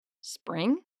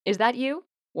Spring? Is that you?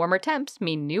 Warmer temps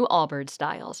mean new Allbirds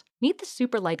styles. Meet the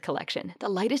Super Light Collection, the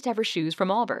lightest ever shoes from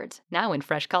Allbirds, now in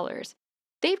fresh colors.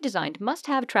 They've designed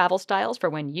must-have travel styles for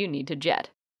when you need to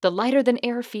jet. The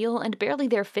lighter-than-air feel and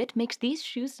barely-there fit makes these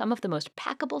shoes some of the most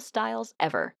packable styles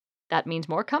ever. That means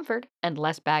more comfort and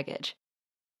less baggage.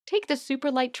 Take the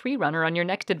Super Light Tree Runner on your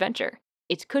next adventure.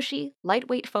 Its cushy,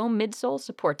 lightweight foam midsole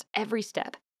supports every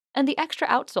step, and the extra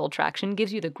outsole traction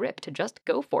gives you the grip to just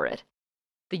go for it.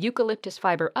 The eucalyptus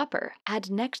fiber upper adds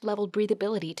next-level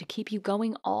breathability to keep you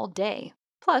going all day.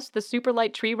 Plus, the Super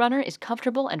Light Tree Runner is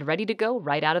comfortable and ready to go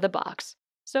right out of the box.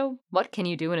 So, what can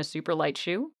you do in a super light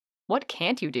shoe? What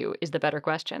can't you do is the better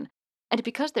question. And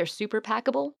because they're super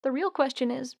packable, the real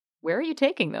question is, where are you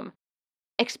taking them?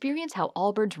 Experience how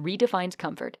Allbirds redefines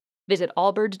comfort. Visit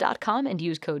allbirds.com and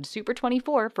use code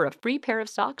SUPER24 for a free pair of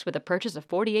socks with a purchase of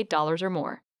 $48 or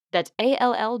more. That's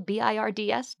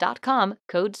ALLBIRDS.com,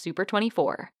 code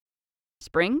SUPER24.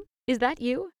 Spring? Is that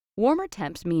you? Warmer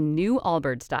temps mean new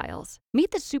Allbirds styles.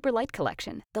 Meet the Super Light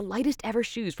Collection, the lightest ever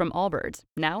shoes from Allbirds,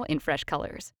 now in fresh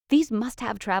colors. These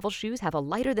must-have travel shoes have a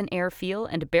lighter-than-air feel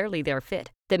and barely-there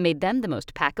fit that made them the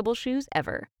most packable shoes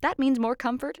ever. That means more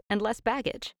comfort and less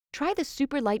baggage. Try the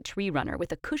Super Light Tree Runner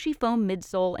with a cushy foam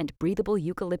midsole and breathable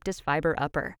eucalyptus fiber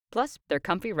upper. Plus, they're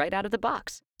comfy right out of the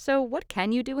box. So what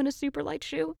can you do in a super light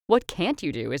shoe? What can't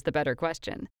you do is the better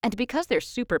question. And because they're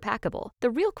super packable, the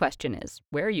real question is,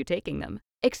 where are you taking them?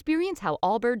 Experience how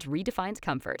Allbirds redefines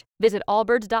comfort. Visit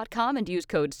allbirds.com and use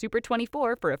code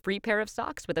SUPER24 for a free pair of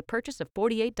socks with a purchase of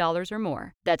 $48 or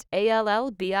more. That's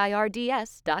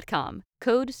ALLBIRDS.com,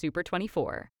 code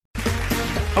SUPER24.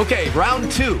 Okay,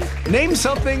 round two. Name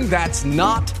something that's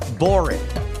not boring.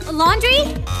 A laundry?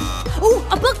 Ooh,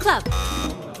 a book club.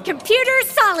 Computer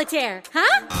solitaire,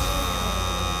 huh?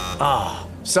 Ah,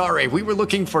 sorry, we were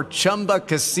looking for Chumba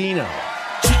Casino.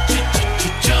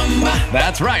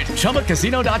 That's right,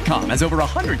 ChumbaCasino.com has over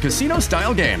 100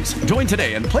 casino-style games. Join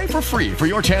today and play for free for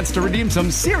your chance to redeem some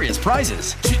serious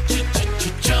prizes.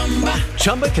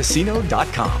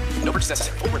 ChumbaCasino.com. No purchase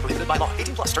necessary. Void where prohibited by law.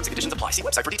 18 plus. Terms and conditions apply. See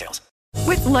website for details.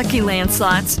 With Lucky Land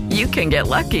Slots, you can get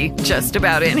lucky just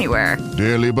about anywhere.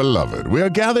 Dearly beloved, we are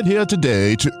gathered here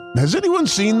today to... Has anyone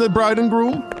seen the bride and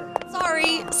groom?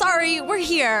 Sorry, we're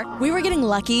here. We were getting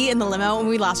lucky in the limo and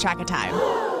we lost track of time.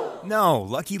 No,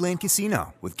 Lucky Land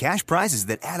Casino, with cash prizes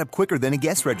that add up quicker than a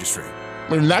guest registry.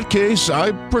 In that case,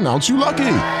 I pronounce you lucky.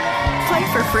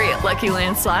 Play for free at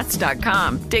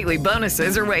LuckyLandSlots.com. Daily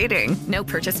bonuses are waiting. No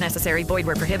purchase necessary. Void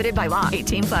where prohibited by law.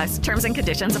 18 plus. Terms and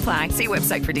conditions apply. See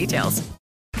website for details.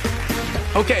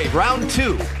 Okay, round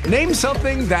two. Name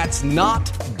something that's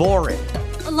not boring.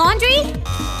 A laundry?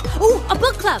 Ooh, a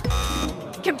book club.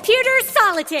 Computer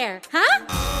solitaire, huh?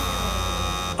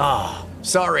 Ah,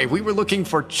 sorry, we were looking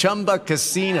for Chumba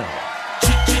Casino.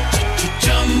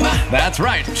 That's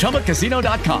right,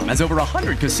 ChumbaCasino.com has over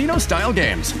 100 casino-style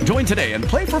games. Join today and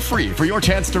play for free for your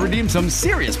chance to redeem some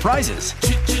serious prizes.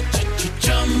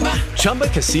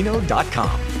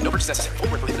 ChumbaCasino.com. No purchase necessary.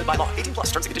 Void where prohibited by law. 18 plus.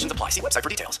 Terms and conditions apply. See website for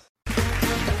details.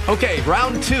 Okay,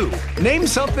 round two. Name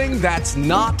something that's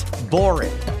not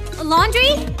boring. A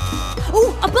laundry?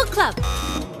 Ooh, a book club.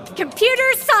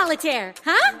 Computer solitaire,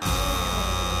 huh?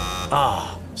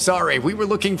 Ah, sorry, we were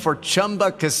looking for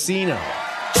Chumba Casino.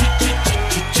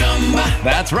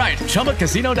 That's right,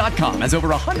 ChumbaCasino.com has over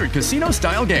 100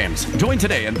 casino-style games. Join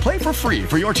today and play for free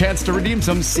for your chance to redeem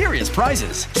some serious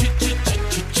prizes.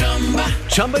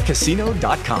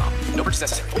 ChumbaCasino.com. No purchase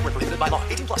necessary. Void where prohibited by law.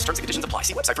 18 plus. Terms and conditions apply.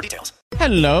 See website for details.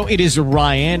 Hello, it is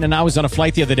Ryan, and I was on a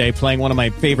flight the other day playing one of my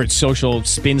favorite social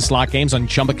spin slot games on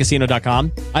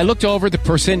ChumbaCasino.com. I looked over at the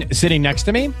person sitting next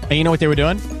to me, and you know what they were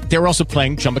doing? They were also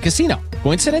playing Chumba Casino.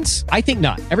 Coincidence? I think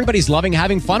not. Everybody's loving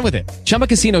having fun with it. Chumba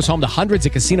Casino is home to hundreds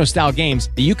of casino-style games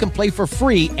that you can play for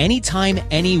free anytime,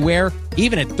 anywhere,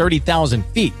 even at 30,000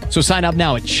 feet. So sign up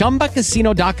now at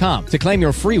ChumbaCasino.com to claim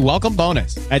your free welcome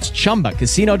bonus. That's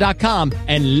ChumbaCasino.com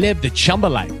and live the Chumba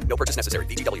life. No purchase necessary.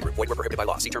 VGW. Void where prohibited by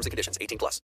law. See terms and conditions. 18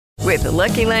 plus. With the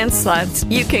Lucky Land Slots,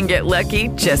 you can get lucky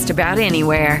just about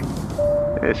anywhere.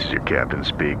 This is your captain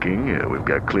speaking. We've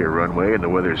got clear runway and the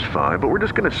weather's fine, but we're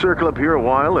just going to circle up here a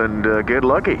while and get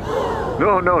lucky.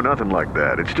 No, nothing like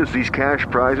that. It's just these cash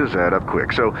prizes add up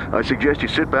quick. So I suggest you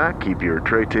sit back, keep your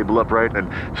tray table upright, and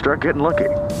start getting lucky.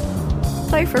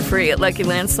 Play for free at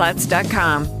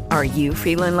LuckyLandSlots.com. Are you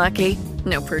feeling lucky?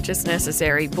 No purchase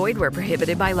necessary. Void where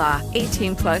prohibited by law.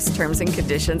 18 plus. Terms and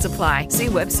conditions apply. See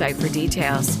website for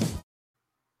details.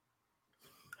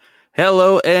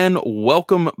 Hello and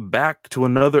welcome back to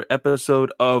another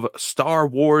episode of Star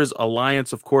Wars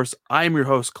Alliance. Of course, I'm your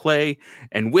host, Clay,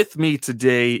 and with me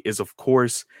today is, of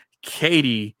course,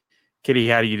 Katie. Kitty,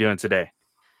 how are you doing today?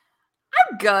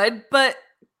 I'm good, but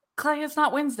Clay, it's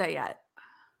not Wednesday yet.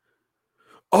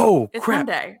 Oh, it's crap.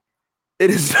 Monday.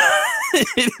 It is.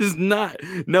 It is not.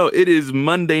 No, it is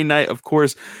Monday night. Of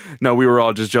course. No, we were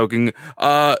all just joking.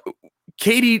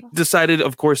 Katie decided,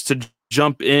 of course, to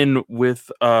jump in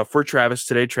with for Travis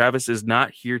today. Travis is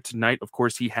not here tonight. Of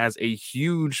course, he has a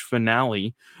huge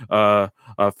final. I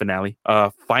have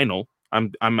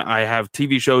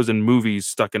TV shows and movies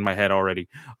stuck in my head already.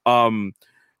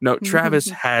 No, Travis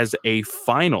has a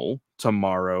final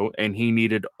tomorrow, and he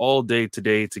needed all day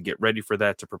today to get ready for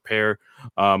that, to prepare.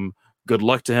 Good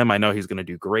luck to him. I know he's going to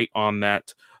do great on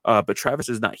that. But Travis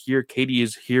is not here. Katie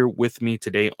is here with me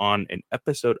today on an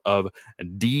episode of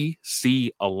DC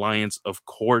Alliance, of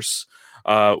course.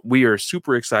 We are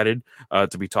super excited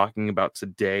to be talking about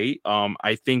today.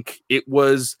 I think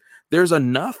there's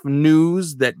enough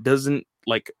news that doesn't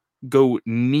go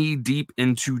knee deep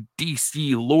into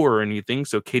DC lore or anything.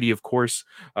 So Katie, of course,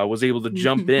 was able to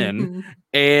jump in,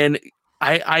 and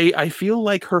I feel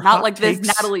like her not hot like takes... this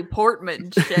Natalie Portman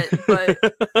shit, but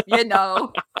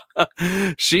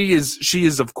she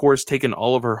is of course taken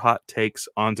all of her hot takes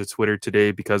onto Twitter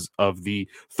today because of the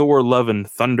Thor: Love and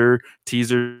Thunder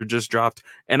teaser just dropped.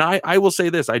 And I will say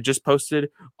this: I just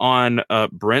posted on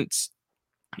Brent's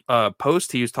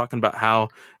post. He was talking about how,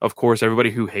 of course,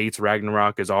 everybody who hates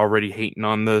Ragnarok is already hating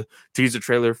on the teaser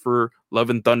trailer for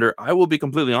Love and Thunder. I will be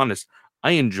completely honest.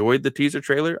 I enjoyed the teaser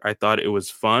trailer. I thought it was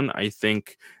fun. I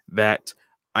think that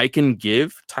I can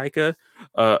give Taika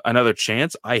another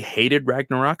chance. I hated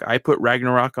Ragnarok. I put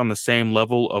Ragnarok on the same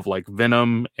level of like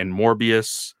Venom and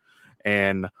Morbius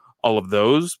and all of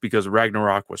those because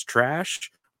Ragnarok was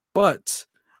trash. But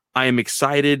I am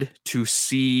excited to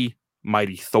see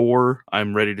Mighty Thor.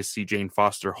 I'm ready to see Jane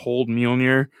Foster hold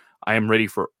Mjolnir. I am ready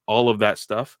for all of that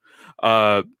stuff.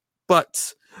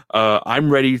 But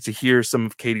I'm ready to hear some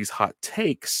of Katie's hot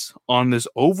takes on this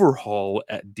overhaul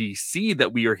at DC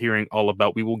that we are hearing all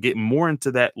about. We will get more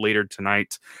into that later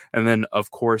tonight. And then, of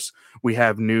course, we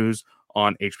have news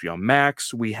on HBO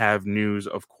Max. We have news,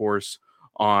 of course,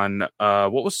 on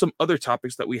what was some other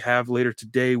topics that we have later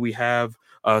today. We have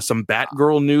some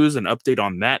Batgirl news, an update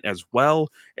on that as well.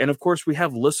 And, of course, we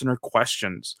have listener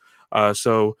questions.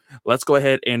 So let's go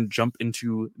ahead and jump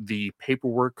into the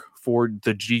paperwork for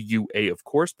the GUA, of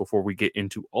course, before we get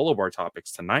into all of our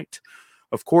topics tonight.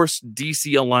 Of course,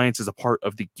 DC Alliance is a part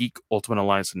of the Geek Ultimate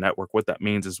Alliance Network. What that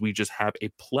means is we just have a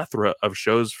plethora of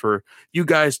shows for you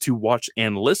guys to watch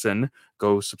and listen.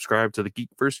 Go subscribe to the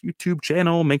Geekverse YouTube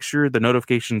channel. Make sure the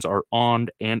notifications are on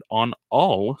and on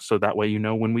all, so that way you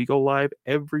know when we go live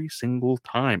every single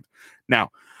time. Now,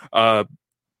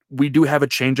 we do have a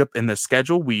change up in the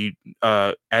schedule. We,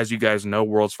 as you guys know,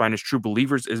 World's Finest True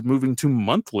Believers is moving to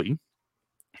monthly.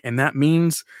 And that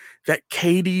means that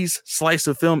Katie's Slice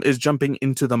of Film is jumping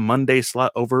into the Monday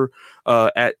slot over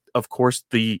at, of course,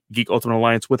 the Geek Ultimate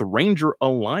Alliance with Ranger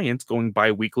Alliance going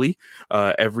bi-weekly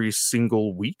every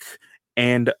single week.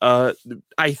 And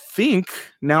I think,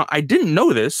 now I didn't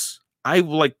know this. I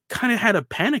kind of had a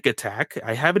panic attack.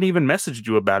 I haven't even messaged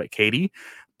you about it, Katie,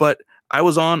 but I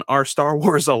was on our Star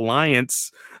Wars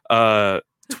Alliance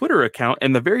Twitter account,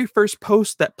 and the very first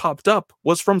post that popped up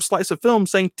was from Slice of Film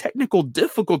saying technical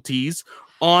difficulties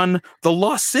on the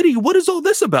Lost City. What is all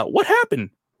this about? What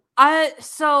happened?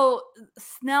 So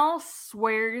Snell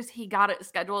swears he got it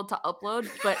scheduled to upload,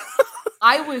 but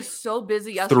I was so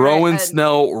busy yesterday. Throwing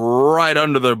Snell right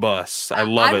under the bus. I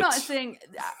love it. I'm not saying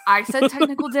I said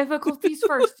technical difficulties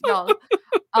first, y'all.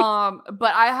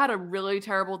 But I had a really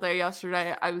terrible day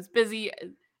yesterday. I was busy,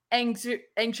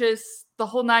 anxious, the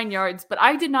whole 9 yards, but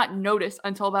I did not notice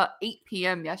until about 8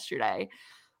 p.m. yesterday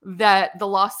that the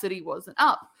Lost City wasn't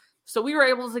up. So we were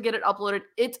able to get it uploaded.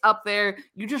 It's up there.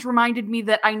 You just reminded me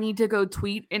that I need to go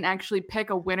tweet and actually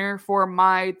pick a winner for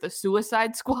the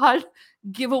Suicide Squad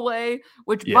giveaway,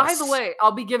 which, by the way,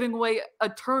 I'll be giving away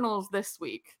Eternals this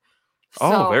week.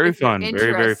 So very fun.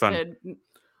 Very, very fun.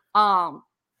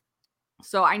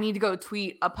 So I need to go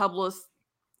tweet a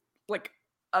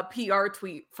PR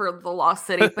tweet for the Lost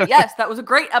City. But yes, that was a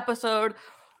great episode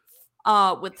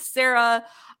with Sarah.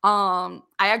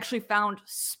 I actually found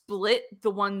Split,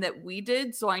 the one that we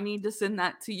did, so I need to send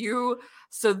that to you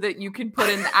so that you can put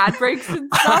in the ad breaks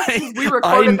and stuff. We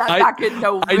recorded that back in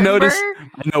November. I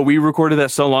know we recorded that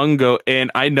so long ago,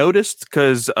 and I noticed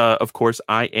because, of course,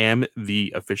 I am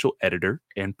the official editor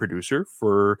and producer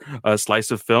for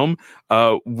Slice of Film.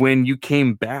 When you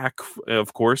came back,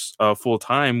 of course, full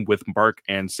time with Mark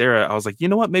and Sarah, I was like, you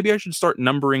know what? Maybe I should start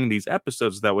numbering these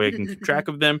episodes. That way I can keep track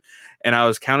of them. And I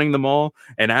was counting them all.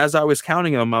 And as I was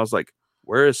counting them, I was like,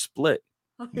 where is Split?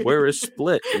 Where is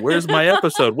Split? Where's my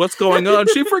episode? What's going on?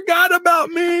 She forgot about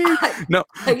me. No,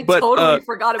 I but totally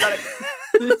forgot about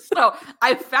it. So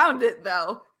I found it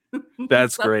though.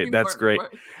 That's great. That's great.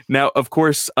 Now, of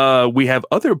course, we have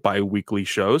other bi-weekly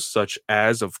shows, such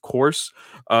as, of course,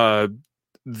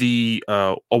 the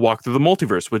A Walk Through the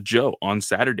Multiverse with Joe on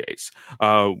Saturdays.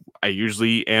 I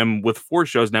usually am with 4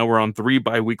 shows. Now we're on 3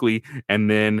 bi-weekly and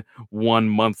then 1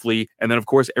 monthly. And then, of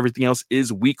course, everything else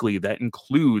is weekly. That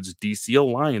includes DC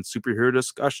Alliance, Superhero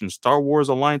Discussion, Star Wars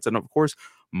Alliance, and, of course,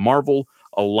 Marvel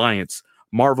Alliance.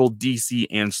 Marvel, DC,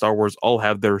 and Star Wars all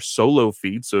have their solo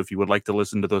feeds. So if you would like to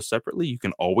listen to those separately, you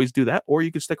can always do that. Or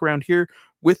you can stick around here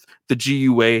with the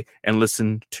GUA and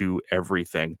listen to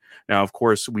everything. Now, of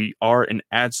course, we are an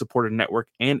ad-supported network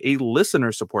and a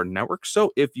listener-supported network.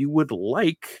 So if you would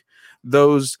like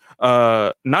those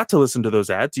not to listen to those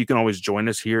ads, you can always join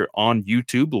us here on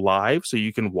YouTube live. So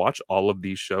you can watch all of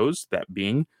these shows, that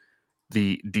being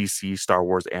the DC, Star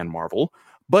Wars, and Marvel.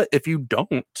 But if you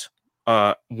don't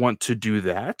want to do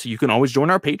that, you can always join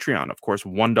our Patreon. Of course,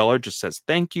 $1 just says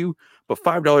thank you, but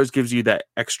 $5 gives you that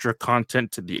extra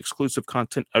content, the exclusive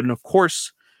content, and of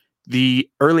course, the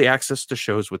early access to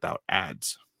shows without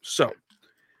ads. So,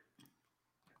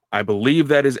 I believe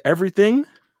that is everything.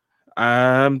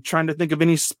 I'm trying to think of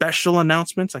any special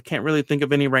announcements. I can't really think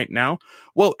of any right now.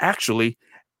 Well, actually,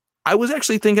 I was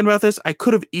actually thinking about this. I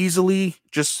could have easily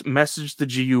just messaged the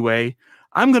GUA.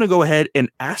 I'm going to go ahead and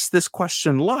ask this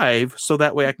question live so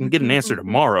that way I can get an answer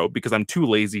tomorrow because I'm too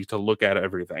lazy to look at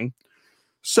everything.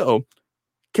 So,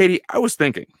 Katie, I was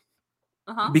thinking,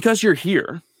 because you're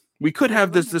here, we could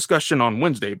have this discussion on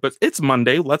Wednesday, but it's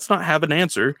Monday. Let's not have an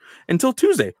answer until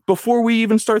Tuesday before we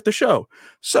even start the show.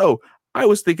 So, I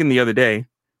was thinking the other day,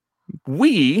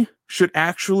 we should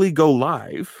actually go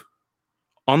live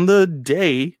on the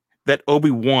day that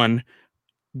Obi-Wan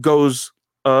goes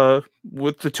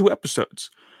with the 2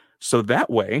 episodes. So that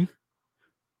way,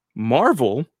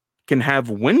 Marvel can have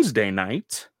Wednesday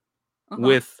night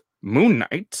with Moon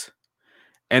Knight,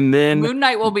 and then Moon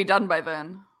Knight will be done by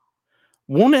then.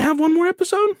 Won't it have 1 more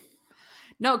episode?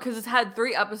 No, because it's had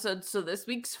 3 episodes. So this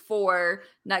week's 4,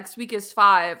 next week is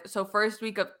 5. So first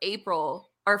week of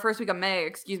May,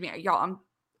 excuse me, y'all, I'm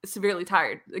severely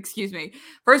tired. Excuse me.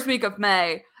 First week of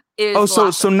May is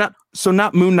so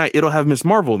not Moon Knight. It'll have Miss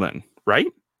Marvel then, right?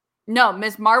 No,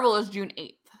 Miss Marvel is June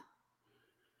 8th.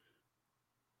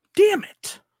 Damn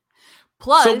it.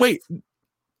 Plus, we're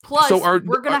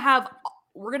gonna have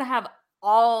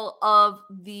all of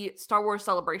the Star Wars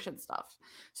Celebration stuff.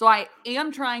 So I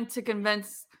am trying to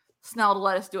convince Snell to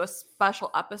let us do a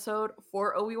special episode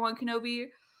for Obi-Wan Kenobi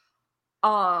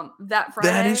that Friday.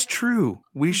 That is true.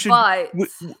 We should, but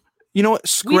you know what?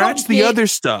 Scratch the other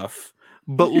stuff.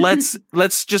 But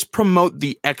let's just promote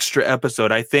the extra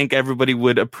episode. I think everybody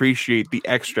would appreciate the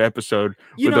extra episode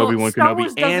with Obi-Wan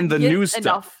Kenobi and the new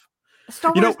stuff.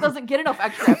 Star Wars doesn't get enough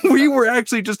extra episodes. We were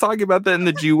actually just talking about that in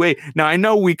the GUA. Now, I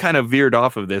know we kind of veered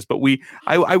off of this, but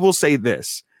I will say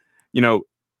this.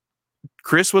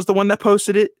 Chris was the one that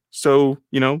posted it. So,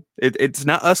 it's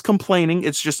not us complaining.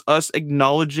 It's just us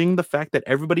acknowledging the fact that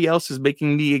everybody else is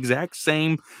making the exact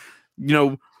same,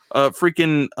 they're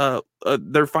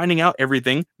finding out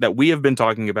everything that we have been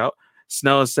talking about.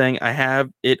 Snell is saying, I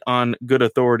have it on good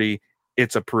authority.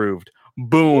 It's approved.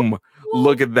 Boom.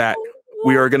 Look at that.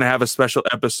 We are going to have a special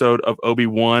episode of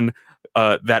Obi-Wan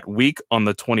that week on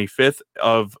the 25th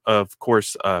of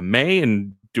course, May,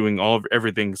 and doing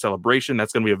everything celebration.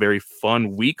 That's going to be a very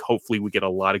fun week. Hopefully we get a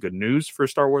lot of good news for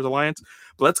Star Wars Alliance.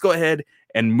 But let's go ahead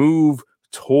and move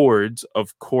towards,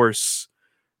 of course,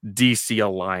 DC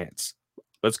Alliance.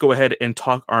 Let's go ahead and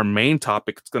talk our main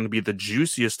topic. It's going to be the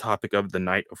juiciest topic of the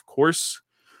night, of course.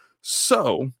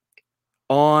 So,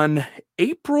 on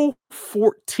April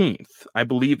 14th, I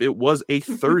believe it was a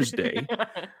Thursday,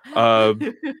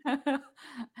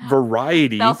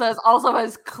 Variety also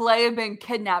has Clay been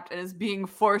kidnapped and is being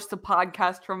forced to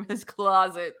podcast from his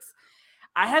closets.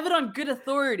 I have it on good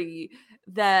authority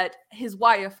that his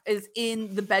wife is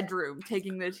in the bedroom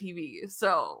taking the TV.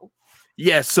 So...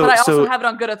 Yes, but I also have it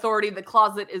on good authority. The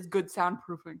closet is good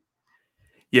soundproofing.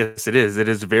 Yes, it is. It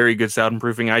is very good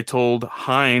soundproofing. I told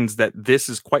Hines that this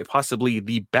is quite possibly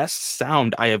the best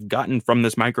sound I have gotten from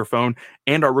this microphone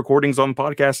and our recordings on the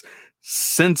podcast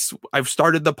since I've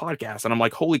started the podcast. And I'm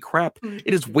like, holy crap,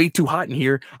 it is way too hot in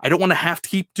here. I don't want to have to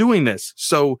keep doing this.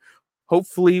 So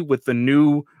hopefully with the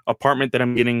new apartment that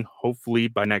I'm getting, hopefully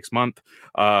by next month,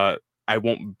 I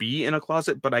won't be in a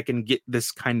closet, but I can get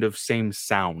this kind of same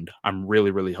sound. I'm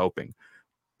really, really hoping.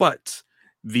 But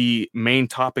the main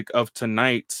topic of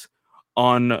tonight,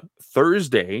 on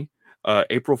Thursday,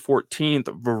 April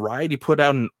 14th, Variety put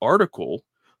out an article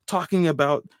talking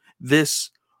about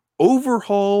this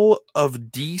overhaul of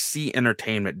DC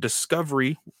Entertainment.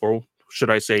 Discovery, or should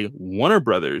I say Warner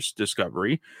Brothers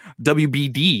Discovery,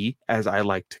 WBD, as I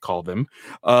like to call them,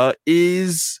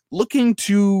 is looking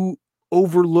to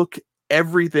overlook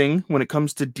everything when it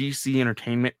comes to DC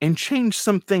Entertainment and change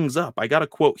some things up. I got a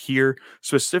quote here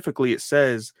specifically. It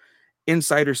says,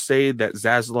 insiders say that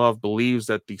Zaslav believes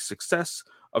that the success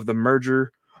of the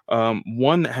merger,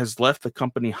 one that has left the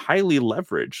company highly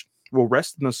leveraged, will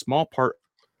rest in a small part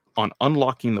on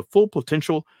unlocking the full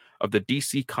potential of the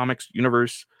DC Comics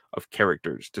universe of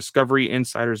characters. Discovery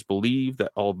insiders believe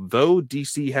that although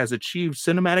DC has achieved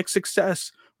cinematic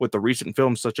success with the recent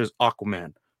films such as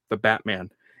Aquaman, The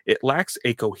Batman, it lacks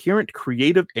a coherent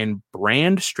creative and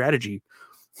brand strategy.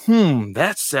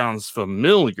 That sounds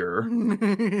familiar.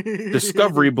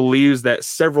 Discovery believes that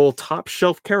several top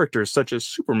shelf characters such as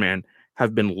Superman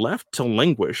have been left to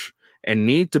languish and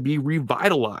need to be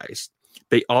revitalized.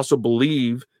 They also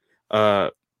believe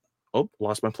lost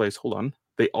my place. Hold on.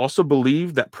 They also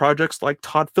believe that projects like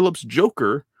Todd Phillips'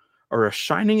 Joker are a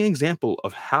shining example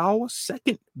of how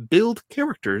second build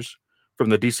characters from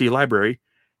the DC library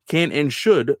can and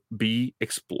should be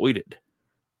exploited.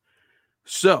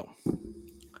 So,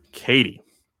 Katie,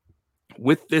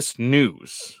 with this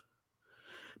news,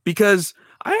 because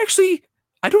I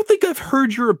don't think I've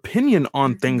heard your opinion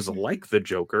on things like the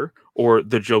Joker or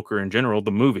the Joker in general,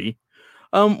 the movie.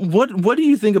 What do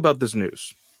you think about this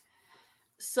news?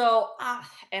 So I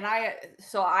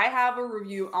have a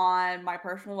review on my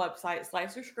personal website,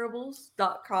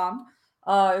 slicerscribbles.com,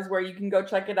 is where you can go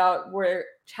check it out, where it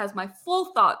has my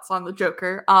full thoughts on the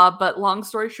Joker. But long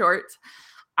story short,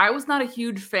 I was not a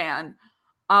huge fan.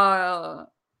 I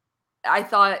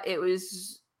thought it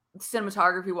was,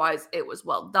 cinematography wise, it was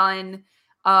well done.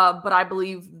 But I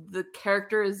believe the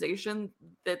characterization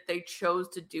that they chose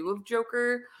to do of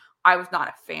Joker, I was not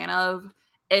a fan of,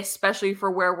 especially for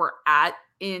where we're at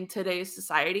in today's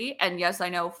society. And yes, I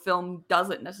know film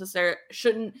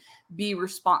shouldn't be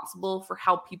responsible for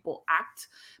how people act,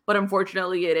 but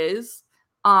unfortunately it is.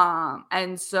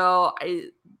 And so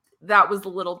that was a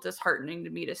little disheartening to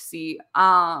me to see.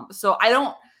 So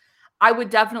I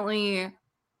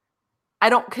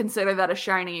don't consider that a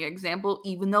shining example,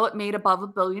 even though it made above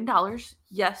 $1 billion.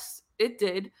 Yes, it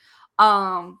did.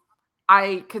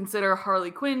 I consider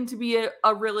Harley Quinn to be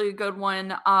a really good one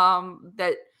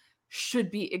that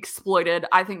should be exploited.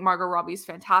 I think Margot Robbie's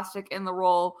fantastic in the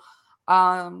role.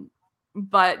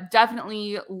 But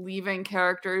definitely leaving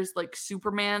characters like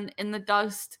Superman in the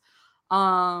dust.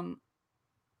 And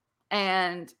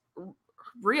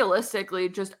realistically,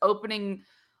 just opening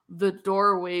the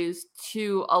doorways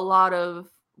to a lot of,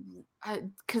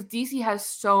 because DC has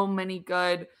so many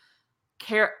good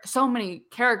so many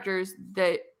characters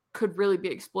that could really be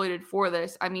exploited for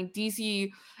this. I mean,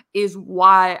 DC is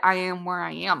why I am where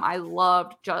I am. I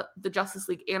loved the Justice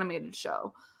League animated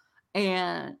show.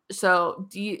 And so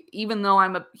even though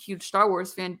I'm a huge Star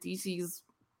Wars fan, DC's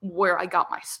where I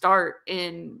got my start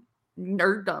in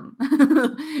nerddom,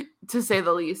 to say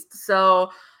the least.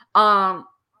 So I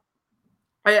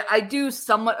do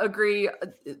somewhat agree,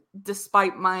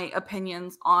 despite my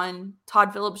opinions on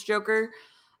Todd Phillips' Joker,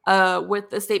 with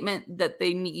the statement that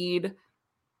they need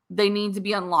to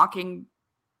be unlocking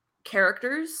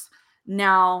characters.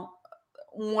 Now,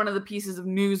 one of the pieces of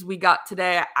news we got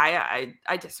today,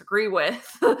 I disagree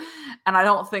with, and I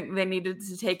don't think they needed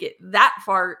to take it that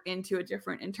far into a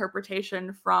different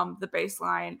interpretation from the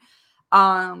baseline.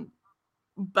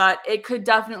 But it could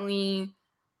definitely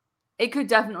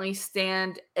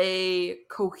stand a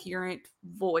coherent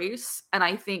voice, and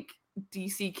I think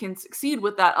DC can succeed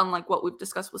with that, unlike what we've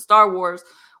discussed with Star Wars,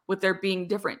 with there being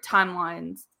different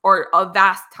timelines or a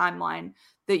vast timeline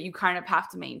that you kind of have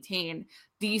to maintain.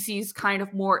 DC's kind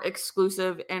of more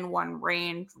exclusive in one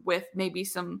range, with maybe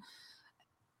some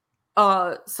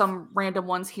random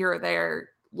ones here or there,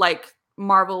 like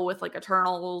Marvel with like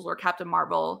Eternals or Captain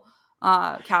Marvel,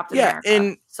 Captain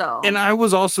America. And I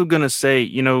was also gonna say,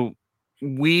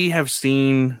 we have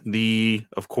seen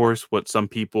of course, what some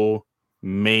people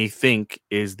may think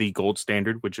is the gold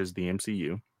standard, which is the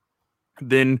MCU.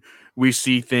 Then we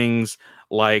see things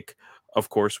like, of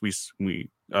course, we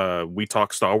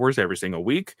talk Star Wars every single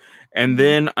week, and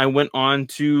then I went on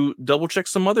to double check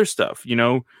some other stuff.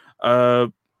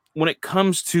 When it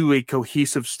comes to a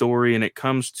cohesive story and it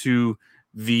comes to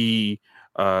the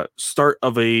start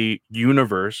of a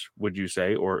universe, would you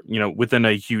say, or within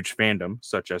a huge fandom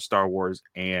such as Star Wars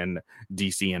and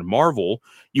DC and Marvel,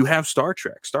 you have Star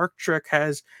Trek. Star Trek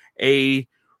has a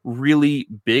really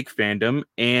big fandom,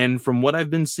 and from what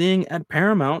I've been seeing at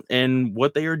Paramount and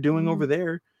what they are doing over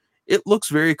there, it looks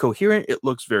very coherent. It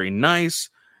looks very nice.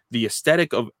 The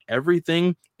aesthetic of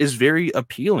everything is very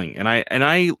appealing. And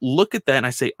I look at that and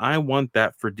I say, I want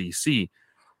that for DC.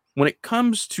 When it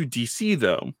comes to DC,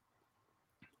 though,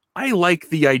 I like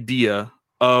the idea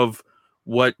of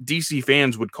what DC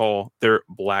fans would call their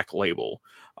black label.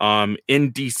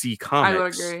 In DC Comics, I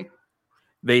would agree.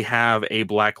 They have a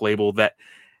black label that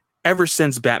ever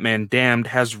since Batman Damned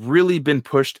has really been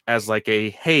pushed as like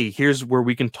a, hey, here's where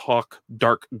we can talk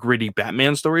dark, gritty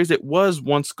Batman stories. It was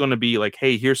once going to be like,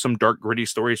 hey, here's some dark, gritty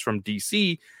stories from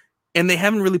DC. And they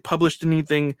haven't really published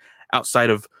anything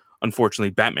outside of, unfortunately,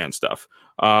 Batman stuff.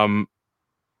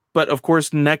 But of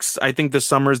course, next, I think this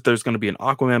summer, there's going to be an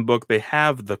Aquaman book. They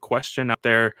have The Question out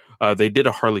there. They did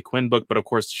a Harley Quinn book, but of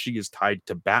course, she is tied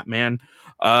to Batman.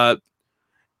 And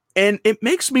it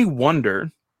makes me wonder,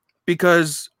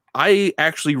 because I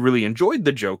actually really enjoyed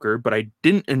the Joker, but I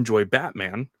didn't enjoy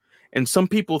Batman. And some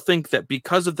people think that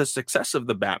because of the success of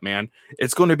the Batman,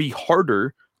 it's going to be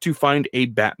harder to find a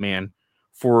Batman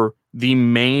for the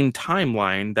main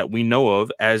timeline that we know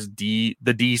of as the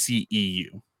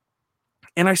DCEU.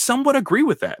 And I somewhat agree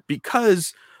with that,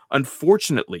 because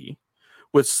unfortunately,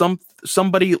 with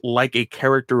somebody like a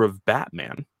character of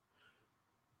Batman,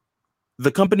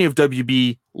 the company of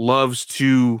WB loves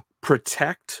to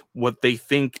protect what they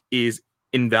think is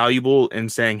invaluable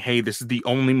and saying, hey, this is the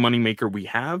only moneymaker we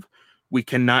have. We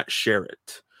cannot share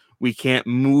it. We can't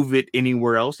move it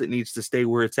anywhere else. It needs to stay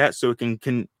where it's at so it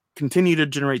can continue to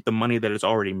generate the money that it's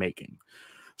already making.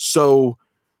 So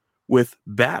with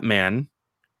Batman,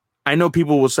 I know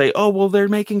people will say, oh, well, they're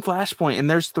making Flashpoint and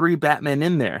there's 3 Batmen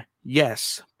in there.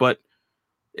 Yes, but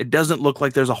it doesn't look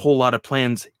like there's a whole lot of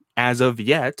plans as of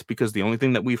yet, because the only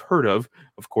thing that we've heard of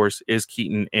course, is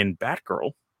Keaton and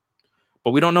Batgirl.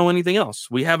 But we don't know anything else.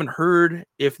 We haven't heard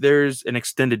if there's an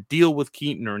extended deal with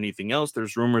Keaton or anything else.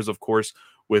 There's rumors, of course,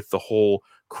 with the whole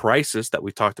crisis that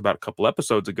we talked about a couple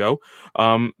episodes ago,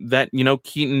 that,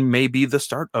 Keaton may be the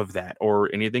start of that or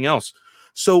anything else.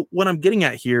 So what I'm getting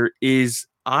at here is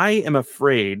I am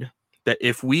afraid that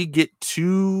if we get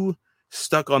too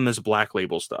stuck on this black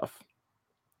label stuff,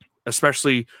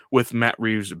 especially with Matt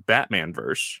Reeves' Batman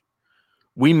verse,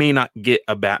 we may not get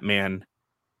a Batman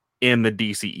in the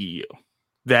DCEU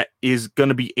that is going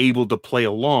to be able to play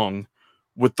along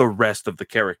with the rest of the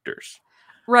characters.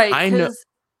 Right, because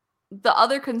the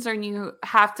other concern you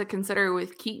have to consider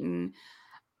with Keaton,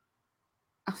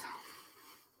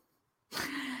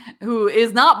 who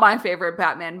is not my favorite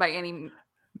Batman by any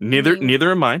Neither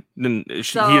am mine. He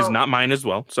is not mine as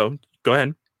well. So go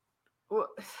ahead.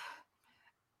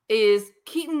 Is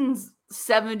Keaton's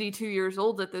 72 years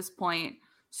old at this point.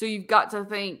 So you've got to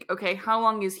think, okay, how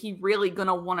long is he really going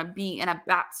to want to be in a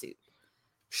bat suit?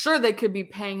 Sure, they could be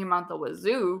paying him out the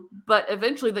wazoo, but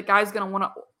eventually the guy's going to want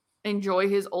to enjoy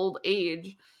his old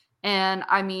age. And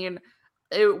I mean,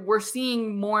 we're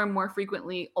seeing more and more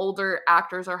frequently older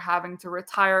actors are having to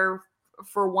retire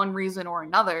for one reason or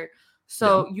another.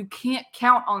 So you can't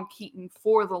count on Keaton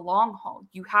for the long haul.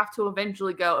 You have to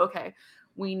eventually go, okay,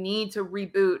 we need to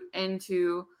reboot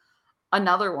into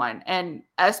another one. And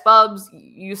S-Bubs,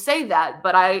 you say that,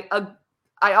 but I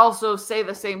also say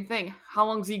the same thing. How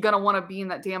long is he going to want to be in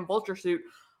that damn Vulture suit?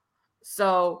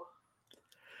 So...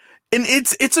 And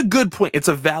it's a good point. It's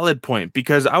a valid point,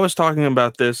 because I was talking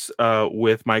about this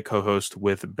with my co-host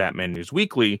with Batman News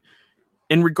Weekly.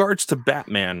 In regards to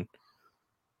Batman,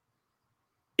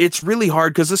 it's really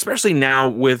hard, because especially now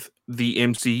with the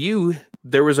MCU,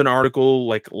 there was an article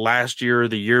like last year or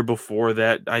the year before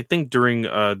that, I think during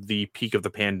the peak of the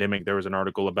pandemic, there was an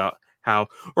article about how,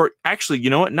 or actually, you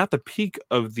know what, not the peak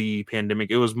of the pandemic,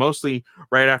 it was mostly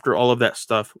right after all of that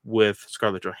stuff with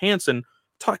Scarlett Johansson,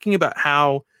 talking about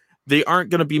how they aren't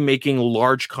going to be making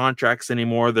large contracts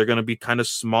anymore. They're going to be kind of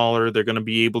smaller. They're going to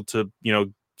be able to,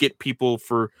 get people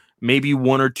for maybe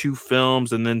 1 or 2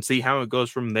 films and then see how it goes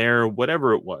from there,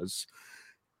 whatever it was.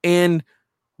 And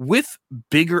with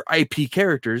bigger IP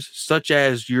characters, such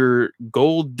as your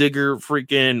gold digger,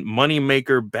 freaking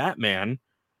moneymaker Batman,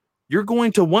 you're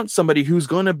going to want somebody who's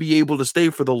going to be able to stay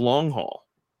for the long haul,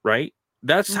 right?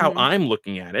 That's how I'm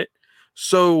looking at it.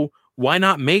 So why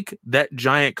not make that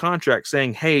giant contract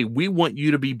saying, hey, we want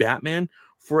you to be Batman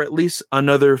for at least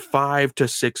another 5 to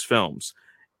 6 films.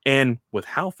 And with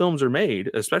how films are made,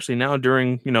 especially now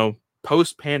during,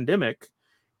 post-pandemic,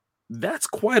 that's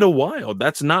quite a while.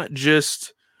 That's not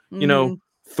just,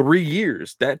 3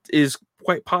 years. That is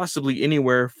quite possibly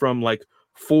anywhere from like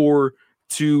 4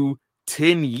 to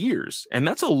 10 years. And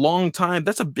that's a long time.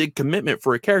 That's a big commitment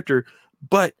for a character.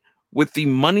 But with the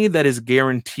money that is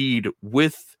guaranteed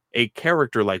with a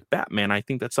character like Batman, I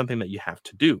think that's something that you have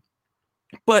to do.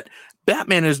 But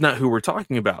Batman is not who we're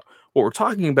talking about. What we're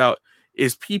talking about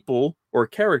is people or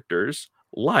characters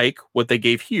like what they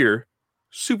gave here,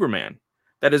 Superman.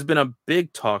 That has been a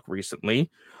big talk recently.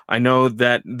 I know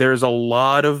that there's a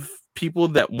lot of people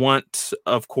that want,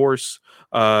 of course,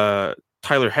 Tyler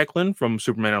Hoechlin from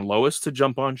Superman and Lois to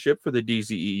jump on ship for the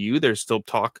DCEU. There's still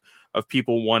talk of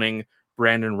people wanting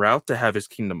Brandon Routh to have his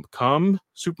Kingdom Come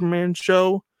Superman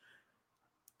show.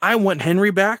 I want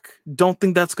Henry back. Don't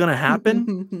think that's going to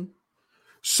happen.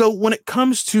 So when it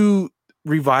comes to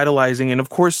revitalizing, and of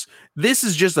course, this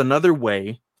is just another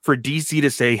way for DC to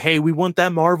say, hey, we want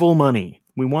that Marvel money.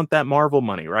 We want that Marvel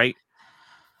money, right?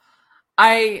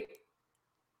 I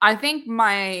think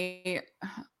I'm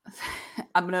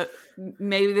gonna,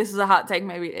 maybe this is a hot take,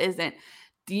 maybe it isn't.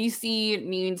 DC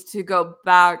needs to go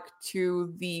back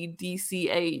to the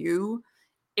DCAU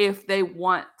if they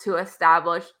want to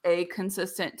establish a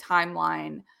consistent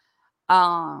timeline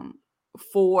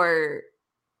for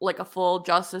like a full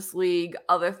Justice League,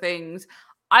 other things.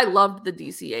 I loved the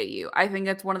DCAU. I think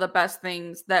it's one of the best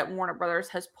things that Warner Brothers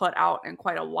has put out in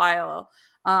quite a while,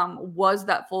 was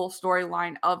that full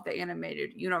storyline of the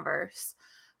animated universe.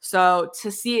 So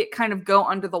to see it kind of go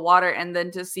under the water and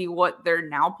then to see what they're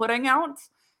now putting out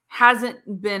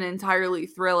hasn't been entirely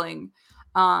thrilling.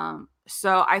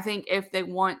 So I think if they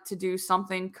want to do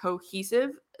something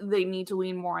cohesive, they need to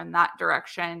lean more in that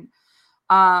direction.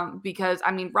 Because,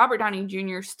 I mean, Robert Downey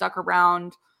Jr. stuck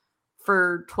around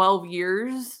for 12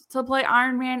 years to play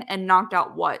Iron Man and knocked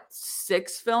out,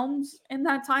 6 films in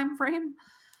that time frame?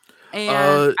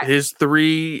 And his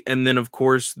 3, and then, of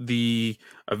course, the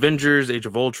Avengers, Age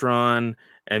of Ultron,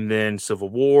 and then Civil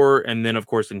War, and then, of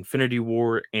course, Infinity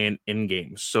War and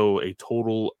Endgame. So a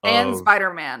total of... And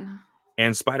Spider-Man.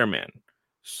 And Spider-Man.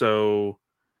 So,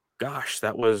 gosh,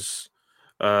 that was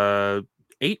 8,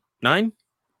 9?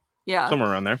 Yeah.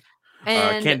 Somewhere around there.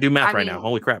 And can't do math right now.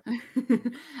 Holy crap.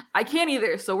 I can't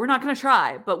either, so we're not going to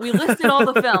try. But we listed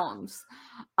all the films.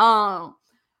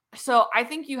 So I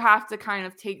think you have to kind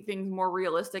of take things more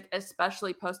realistic,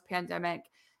 especially post-pandemic,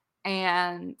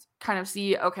 and kind of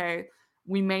see, okay,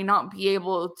 we may not be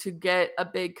able to get a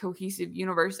big cohesive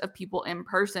universe of people in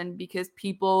person because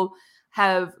people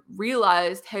have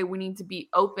realized, hey, we need to be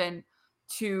open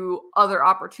to other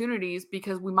opportunities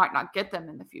because we might not get them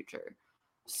in the future.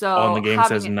 So On the Game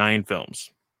says 9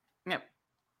 films. Yep.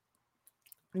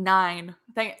 9.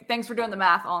 Thanks for doing the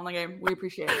math On the Game. We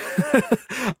appreciate it.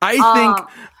 I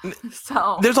think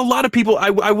so. There's a lot of people. I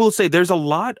will say there's a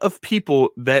lot of people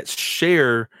that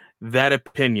share that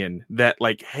opinion that,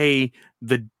 like, hey,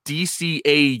 the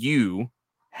DCAU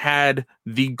had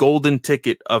the golden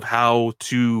ticket of how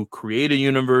to create a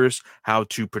universe, how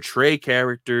to portray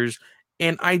characters.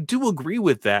 And I do agree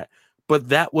with that. But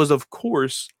that was, of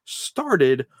course,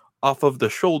 started off of the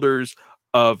shoulders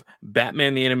of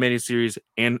Batman the Animated Series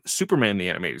and Superman the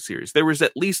Animated Series. There was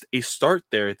at least a start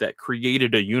there that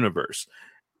created a universe.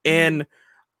 And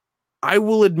I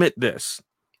will admit this,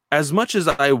 as much as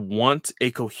I want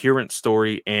a coherent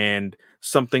story and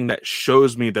something that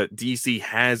shows me that DC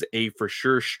has a for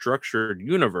sure structured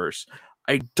universe,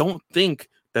 I don't think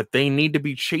that they need to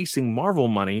be chasing Marvel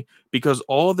money, because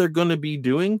all they're going to be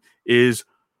doing is,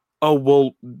 oh,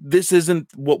 well, this isn't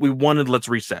what we wanted, let's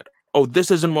reset. Oh,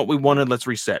 this isn't what we wanted, let's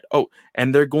reset. Oh,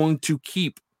 and they're going to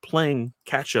keep playing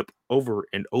catch up over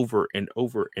and over and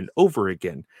over and over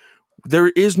again. There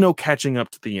is no catching up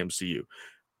to the MCU.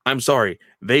 I'm sorry.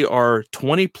 They are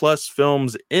 20 plus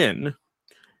films in.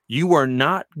 You are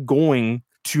not going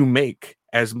to make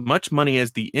as much money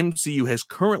as the MCU has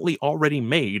currently already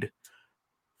made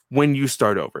when you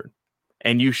start over.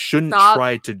 And you shouldn't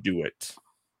try to do it.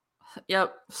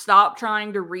 Yep. Stop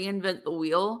trying to reinvent the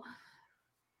wheel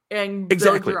and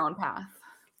build your own path.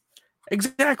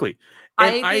 Exactly.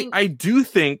 And I do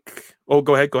think... Oh,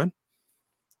 go ahead.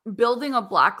 Building a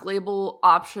black label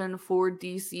option for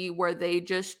DC where they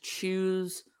just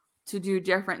choose to do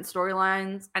different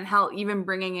storylines, and how even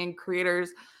bringing in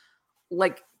creators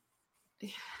like,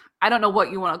 I don't know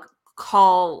what you want to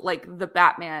call like the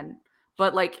Batman,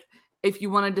 but like if you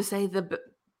wanted to say the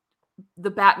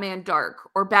Batman Dark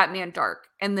or Batman Dark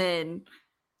and then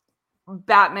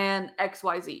Batman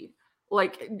XYZ,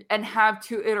 like, and have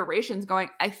 2 iterations going.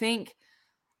 I think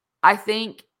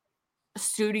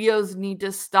studios need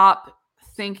to stop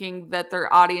thinking that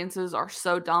their audiences are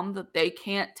so dumb that they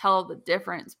can't tell the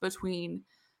difference between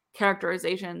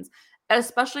characterizations,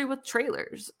 especially with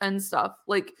trailers and stuff.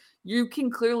 Like, you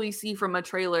can clearly see from a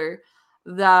trailer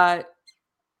that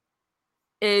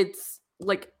it's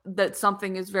like that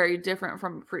something is very different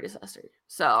from a predecessor.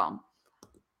 So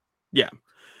yeah.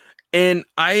 And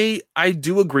I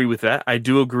do agree with that. I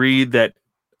do agree that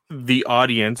the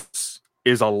audience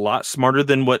is a lot smarter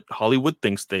than what Hollywood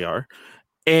thinks they are.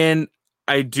 And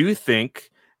I do think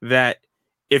that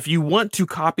if you want to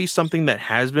copy something that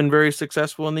has been very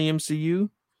successful in the MCU,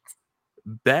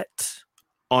 bet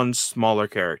on smaller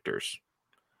characters.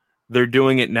 They're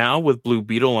doing it now with Blue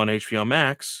Beetle on HBO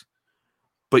Max,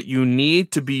 but you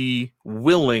need to be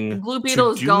willing. Blue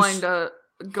Beetle is going to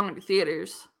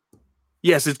theaters.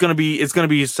 Yes, it's gonna be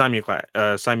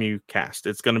simulcast.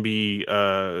 It's gonna be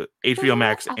HBO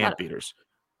Max and theaters.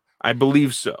 I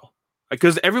believe so,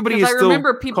 because everybody is still. I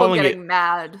remember people getting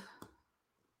mad.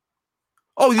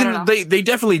 Oh, they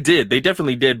definitely did. They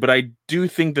definitely did. But I do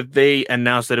think that they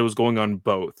announced that it was going on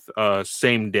both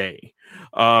same day.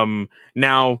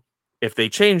 Now, if they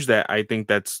change that, I think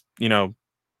that's,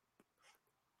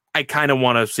 I kind of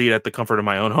want to see it at the comfort of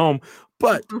my own home,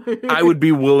 but I would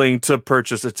be willing to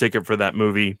purchase a ticket for that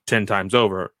movie 10 times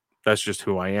over. That's just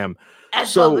who I am.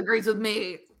 So agrees with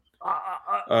me.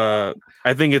 I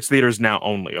think it's theaters now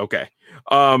only. Okay.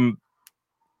 But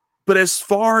as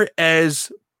far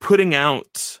as putting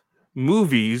out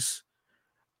movies,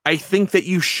 I think that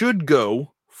you should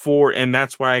go for, and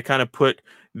that's why I kind of put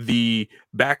the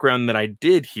background that I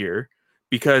did here,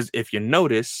 because if you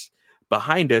notice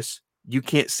behind us, you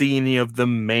can't see any of the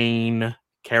main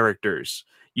characters.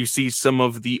 You see some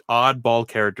of the oddball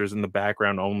characters in the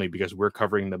background only because we're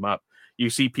covering them up.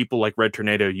 You see people like Red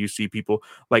Tornado. You see people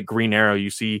like Green Arrow. You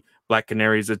see Black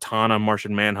Canary, Zatanna,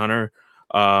 Martian Manhunter,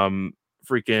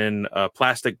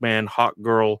 Plastic Man, Hawk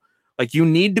Girl. Like, you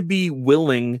need to be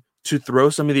willing to throw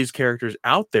some of these characters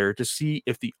out there to see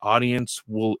if the audience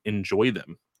will enjoy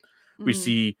them. Mm-hmm. We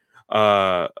see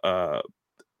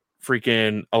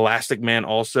Elastic Man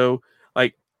also.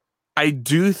 Like, I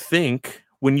do think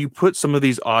when you put some of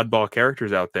these oddball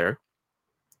characters out there,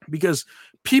 because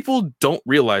people don't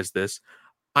realize this,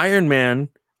 Iron Man,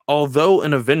 although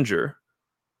an Avenger,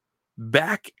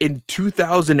 back in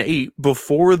 2008,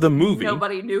 before the movie,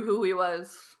 nobody knew who he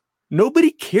was.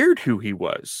 Nobody cared who he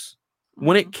was.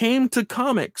 When it came to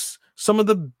comics, some of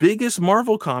the biggest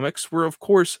Marvel comics were, of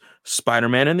course,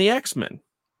 Spider-Man and the X-Men.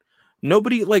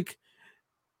 Nobody,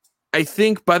 I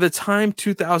think by the time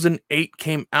 2008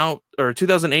 came out, or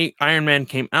 2008 Iron Man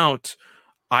came out,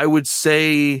 I would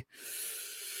say,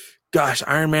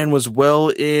 Iron Man was well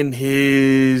in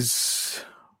his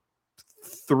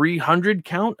 300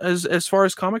 count as far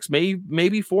as comics,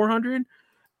 maybe 400.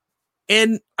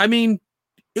 And I mean,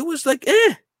 it was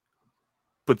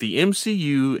but the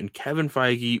MCU and Kevin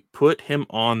Feige put him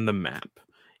on the map,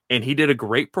 and he did a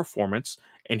great performance,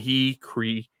 and he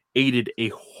created a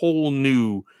whole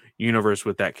new universe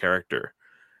with that character.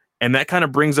 And that kind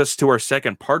of brings us to our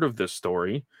second part of this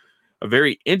story, a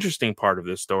very interesting part of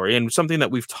this story, and something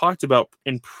that we've talked about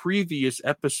in previous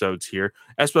episodes here.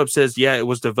 SBub says, yeah, it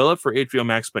was developed for HBO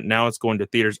Max, but now it's going to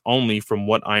theaters only from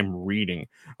what I'm reading.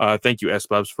 Thank you,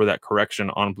 SBubs, for that correction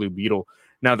on Blue Beetle.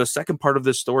 Now, the second part of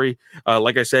this story,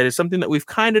 like I said, is something that we've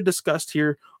kind of discussed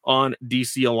here on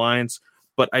DC Alliance,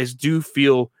 but I do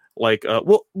feel like,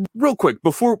 real quick,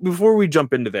 before we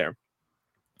jump into there,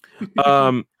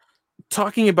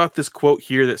 talking about this quote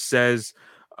here that says,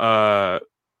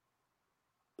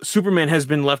 Superman has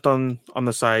been left on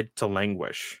the side to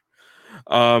languish.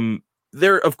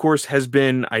 There, of course, has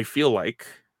been, I feel like,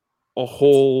 a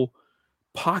whole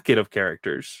pocket of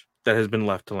characters that has been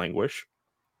left to languish.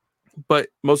 But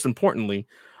most importantly,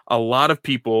 a lot of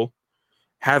people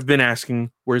have been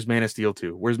asking, where's Man of Steel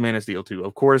 2? Where's Man of Steel 2?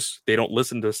 Of course, they don't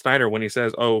listen to Snyder when he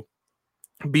says, oh,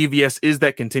 BVS is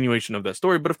that continuation of that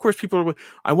story. But of course, people are,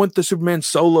 I want the Superman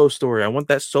solo story. I want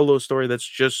that solo story that's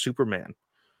just Superman.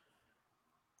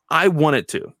 I want it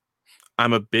to.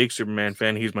 I'm a big Superman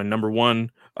fan. He's my number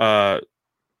one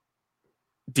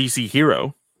DC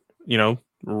hero,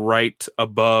 right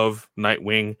above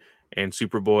Nightwing and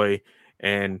Superboy.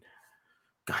 And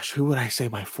who would I say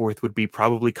my fourth would be?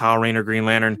 Probably Kyle Rayner, Green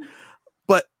Lantern.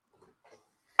 But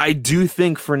I do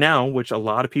think for now, which a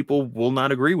lot of people will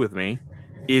not agree with me,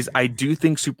 is I do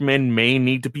think Superman may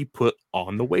need to be put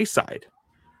on the wayside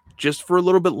just for a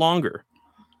little bit longer.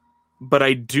 But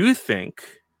I do think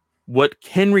what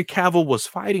Henry Cavill was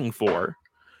fighting for,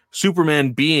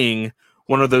 Superman being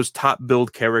one of those top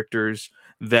build characters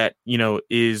that,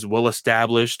 is well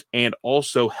established and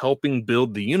also helping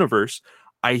build the universe,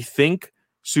 I think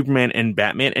Superman and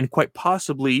Batman and quite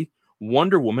possibly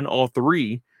Wonder Woman, all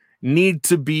three, need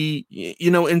to be,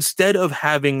 instead of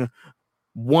having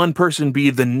one person be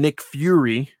the Nick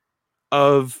Fury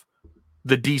of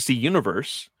the DC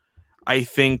universe, I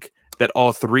think that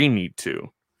all three need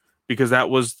to. Because that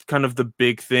was kind of the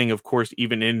big thing, of course,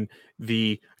 even in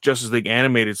the Justice League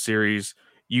animated series,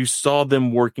 you saw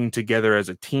them working together as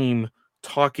a team,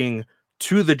 talking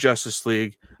to the Justice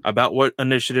League about what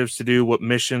initiatives to do, what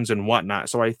missions and whatnot.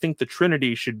 So I think the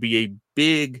Trinity should be a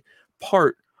big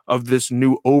part of this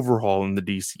new overhaul in the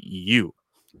DCEU.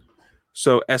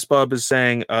 So SBub is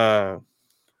saying,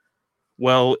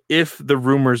 well, if the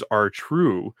rumors are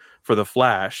true for the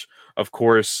Flash, of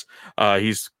course,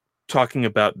 he's talking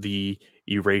about the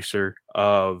eraser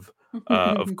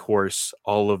of course,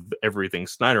 all of everything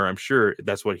Snyder. I'm sure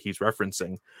that's what he's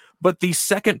referencing. But the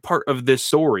second part of this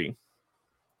story,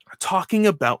 talking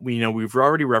about, we've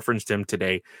already referenced him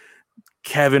today,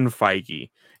 Kevin Feige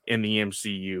in the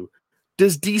MCU.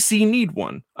 Does DC need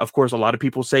one? Of course, a lot of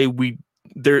people say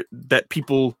that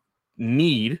people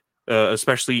need,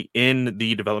 especially in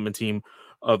the development team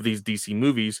of these DC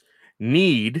movies,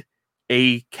 need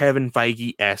a Kevin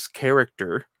Feige-esque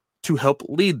character to help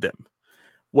lead them.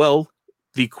 Well,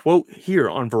 the quote here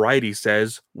on Variety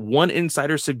says, one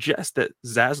insider suggests that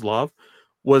Zaslav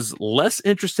was less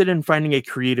interested in finding a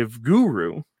creative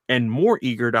guru and more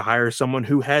eager to hire someone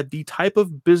who had the type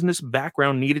of business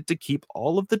background needed to keep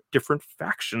all of the different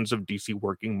factions of DC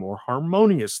working more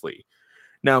harmoniously.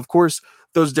 Now, of course,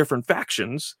 those different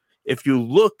factions, if you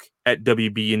look at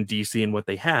WB and DC and what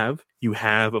they have, you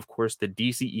have, of course, the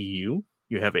DCEU,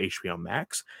 you have HBO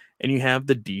Max, and you have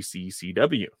the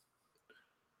DCCW.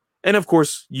 And of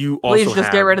course, you also Please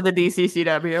just get rid of the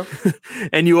DCCW.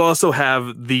 And you also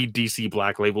have the DC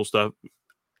Black Label stuff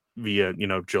via,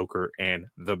 Joker and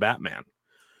the Batman.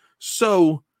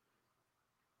 So,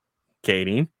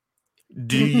 Katie,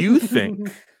 do you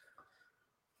think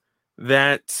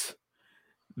that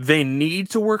they need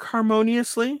to work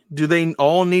harmoniously? Do they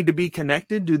all need to be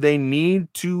connected? Do they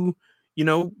need to,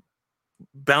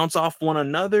 bounce off one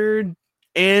another?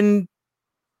 And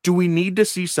do we need to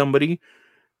see somebody,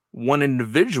 one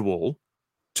individual,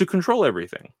 to control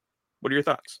everything? What are your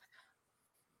thoughts?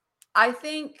 I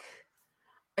think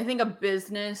a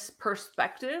business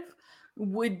perspective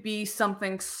would be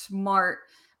something smart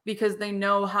because they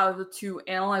know how to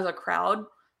analyze a crowd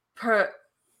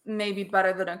maybe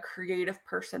better than a creative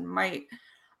person might.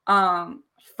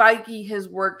 Feige has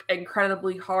worked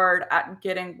incredibly hard at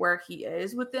getting where he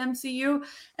is with the MCU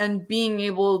and being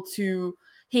able to,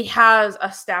 he has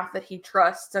a staff that he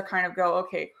trusts to kind of go,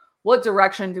 okay, what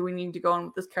direction do we need to go in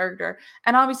with this character?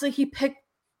 And obviously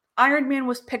Iron Man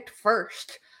was picked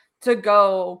first to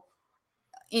go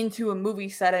into a movie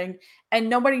setting, and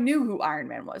nobody knew who Iron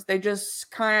Man was. They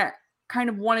just kind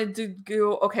of wanted to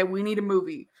go, okay, we need a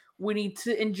movie. We need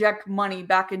to inject money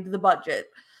back into the budget.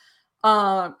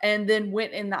 And then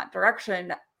went in that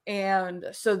direction. And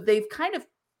so they've kind of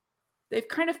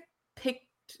picked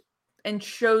and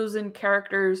chosen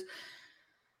characters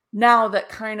now that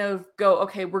kind of go,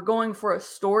 okay, we're going for a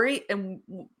story and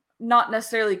not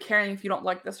necessarily caring if you don't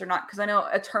like this or not. Because I know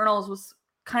Eternals was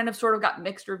kind of sort of got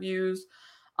mixed reviews.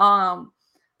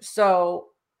 So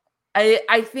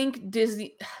I think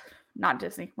not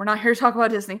Disney. We're not here to talk about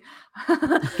Disney.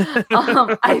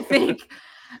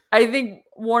 I think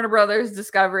Warner Brothers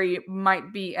Discovery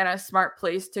might be in a smart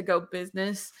place to go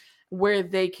business where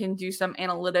they can do some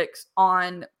analytics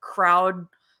on crowd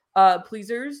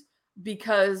pleasers,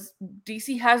 because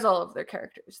DC has all of their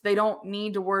characters. They don't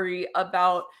need to worry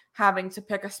about having to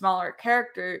pick a smaller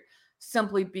character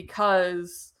simply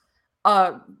because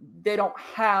they don't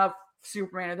have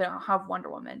Superman or they don't have Wonder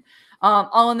Woman.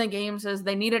 All in the Game says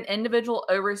they need an individual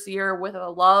overseer with a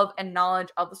love and knowledge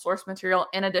of the source material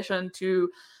in addition to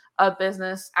a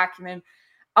business acumen.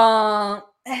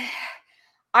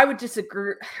 I would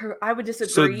disagree.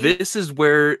 So this is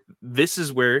where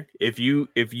if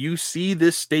you see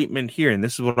this statement here, and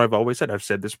this is what I've always said, I've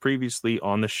said this previously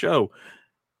on the show,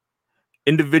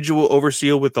 individual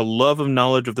overseer with the love of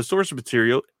knowledge of the source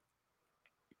material,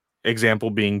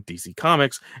 example being DC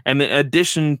Comics, and the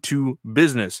addition to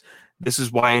business. This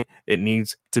is why it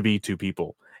needs to be two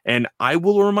people. And I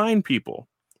will remind people,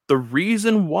 the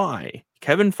reason why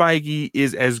Kevin Feige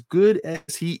is as good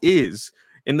as he is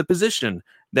in the position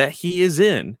that he is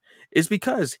in is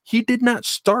because he did not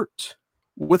start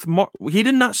with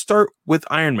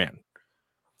Iron Man.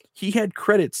 He had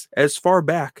credits as far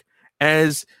back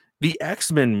as the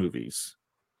X-Men movies.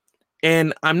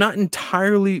 And I'm not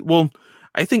entirely,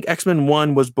 I think X-Men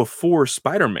 1 was before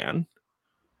Spider-Man.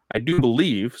 I do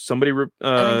believe. Somebody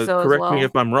correct me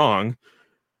if I'm wrong.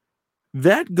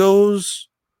 That goes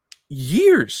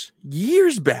years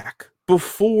back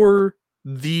before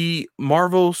the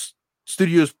Marvel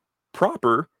Studios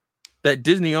proper that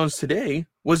Disney owns today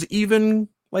was even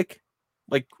like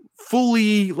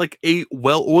fully like a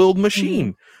well-oiled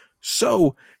machine.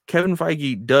 So Kevin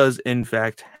Feige does in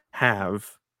fact have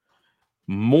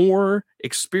more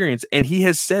experience, and he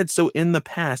has said so in the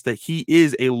past that he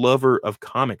is a lover of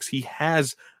comics. He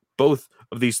has both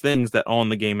of these things that All in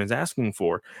the Game is asking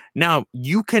for. Now,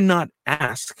 you cannot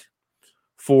ask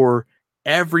for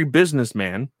every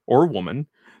businessman or woman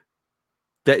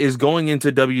that is going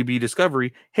into WB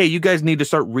Discovery, hey, you guys need to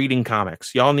start reading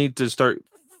comics. Y'all need to start,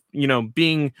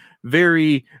 being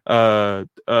very what's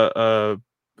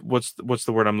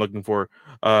the word I'm looking for?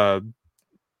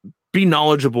 Be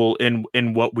knowledgeable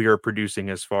in what we are producing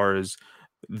as far as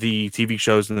the TV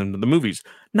shows and the movies.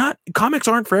 Comics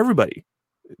aren't for everybody.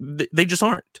 They just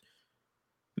aren't.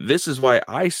 This is why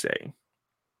I say,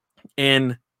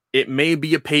 and it may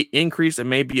be a pay increase, it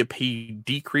may be a pay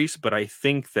decrease, but I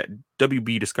think that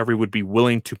WB Discovery would be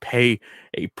willing to pay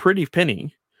a pretty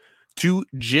penny to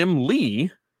Jim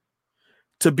Lee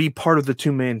to be part of the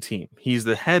two-man team. He's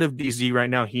the head of DC right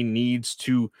now. He needs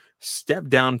to step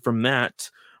down from that,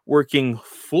 working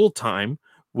full-time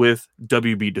with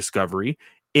WB Discovery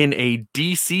in a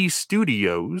DC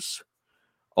Studios,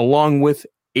 along with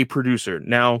a producer.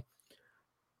 Now,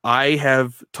 I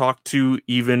have talked to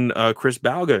even Chris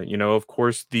Balga, of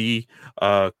course, the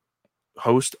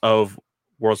host of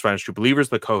World's Finest True Believers,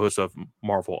 the co-host of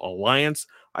Marvel Alliance.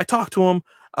 I talked to him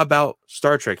about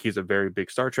Star Trek. He's a very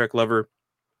big Star Trek lover.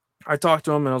 I talked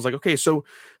to him and I was like, okay, so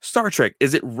Star Trek,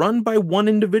 is it run by one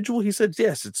individual? He said,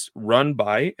 yes, it's run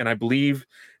by, and I believe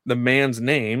the man's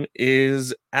name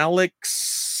is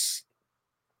Alex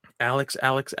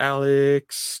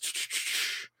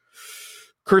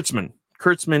Kurtzman.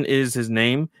 Kurtzman is his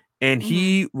name, and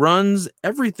he runs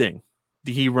everything.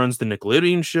 He runs the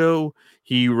Nickelodeon show.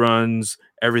 He runs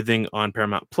everything on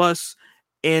Paramount Plus,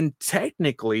 and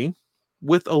technically,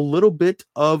 with a little bit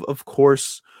of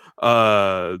course,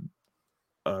 retconning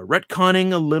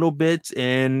a little bit,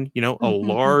 and a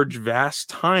large, vast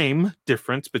time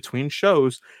difference between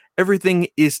shows, everything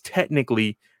is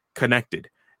technically connected.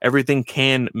 Everything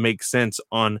can make sense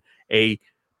on a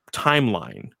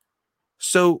timeline.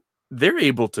 So they're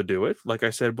able to do it. Like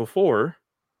I said before,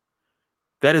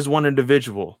 that is one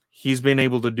individual. He's been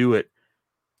able to do it.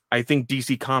 I think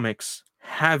DC Comics,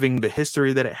 having the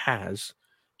history that it has,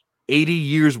 80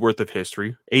 years worth of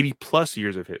history, 80 plus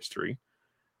years of history,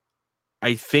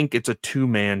 I think it's a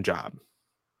two-man job.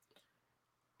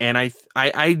 And I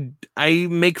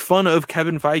make fun of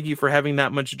Kevin Feige for having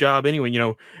that much job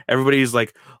anyway. Everybody's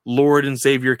like, Lord and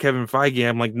Savior Kevin Feige.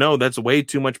 I'm like, no, that's way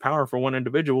too much power for one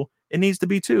individual. It needs to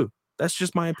be two. That's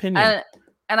just my opinion.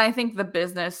 And I think the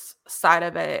business side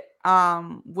of it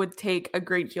would take a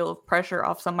great deal of pressure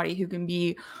off somebody who can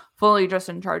be fully just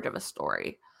in charge of a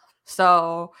story.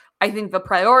 So I think the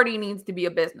priority needs to be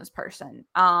a business person,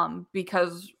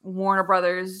 because Warner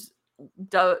Brothers,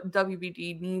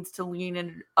 WBD needs to lean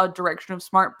in a direction of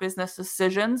smart business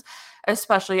decisions,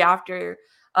 especially after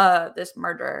this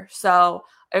merger. So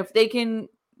if they can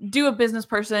do a business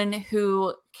person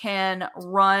who can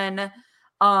run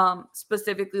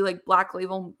specifically like Black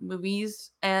Label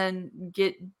movies and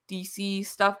get DC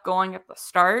stuff going at the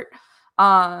start,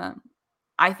 I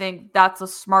think that's a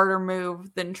smarter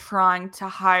move than trying to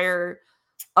hire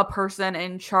a person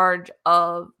in charge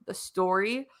of the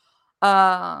story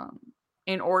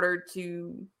in order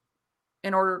to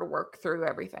work through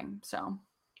everything. So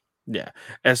yeah,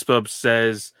 SBub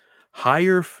says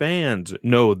hire fans.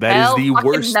 No, that is the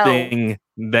worst thing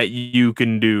that you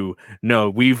can do. No,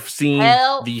 we've seen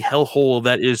the hellhole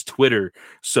that is Twitter.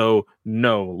 So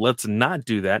no, let's not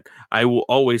do that. I will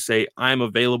always say I'm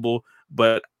available,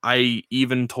 but I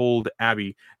even told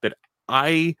Abby that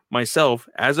I myself,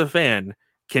 as a fan,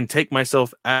 can take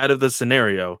myself out of the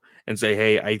scenario and say,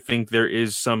 hey, I think there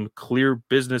is some clear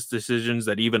business decisions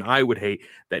that even I would hate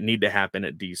that need to happen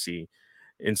at DC,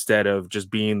 instead of just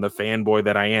being the fanboy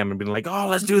that I am and being like, oh,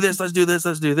 let's do this.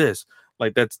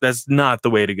 Like that's not the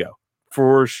way to go,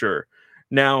 for sure.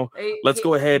 Now, let's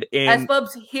go ahead and...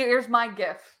 SBubs, here's my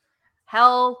gift.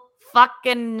 Hell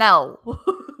fucking no.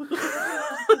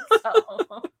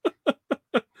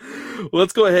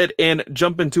 Let's go ahead and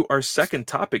jump into our second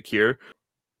topic here.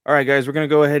 All right, guys, we're going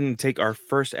to go ahead and take our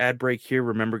first ad break here.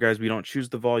 Remember, guys, we don't choose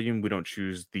the volume, we don't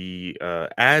choose the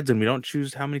ads, and we don't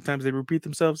choose how many times they repeat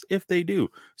themselves if they do.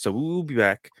 So we'll be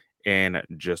back in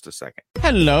just a second.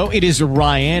 Hello, it is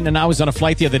Ryan, and I was on a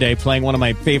flight the other day playing one of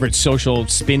my favorite social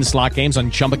spin slot games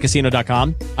on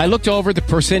ChumbaCasino.com. I looked over at the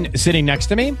person sitting next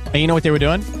to me, and you know what they were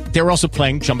doing? They were also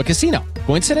playing Chumba Casino.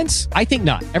 Coincidence? I think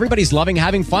not. Everybody's loving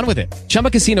having fun with it. Chumba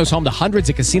Casino is home to hundreds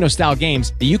of casino-style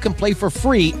games that you can play for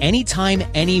free anytime,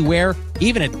 anywhere,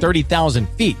 even at 30,000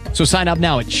 feet. So sign up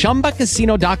now at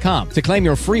ChumbaCasino.com to claim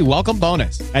your free welcome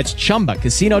bonus. That's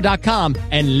ChumbaCasino.com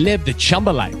and live the Chumba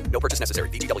life. No purchase necessary.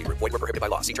 VGW. Void where prohibited by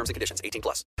law. See terms and conditions.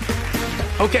 18+.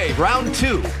 Okay, round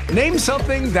two. Name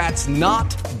something that's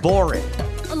not boring.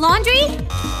 A laundry?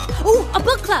 Ooh, a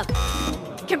book club.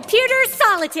 Computer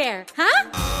solitaire, huh?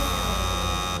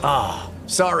 Ah,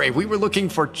 sorry. We were looking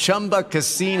for Chumba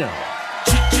Casino.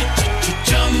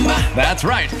 That's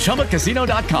right.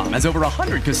 ChumbaCasino.com has over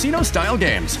 100 casino-style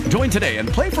games. Join today and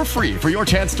play for free for your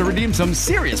chance to redeem some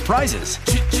serious prizes.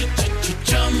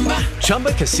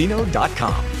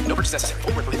 ChumbaCasino.com. No purchase necessary.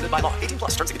 Void where prohibited by law. 18+.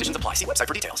 Terms and conditions apply. See website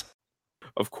for details.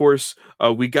 Of course,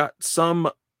 we got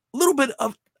some little bit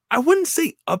of, I wouldn't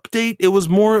say update. It was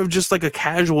more of just like a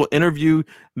casual interview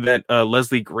that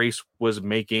Leslie Grace was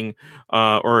making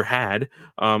or had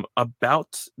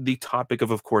about the topic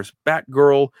of course,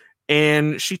 Batgirl.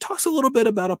 And she talks a little bit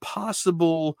about a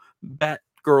possible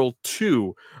Batgirl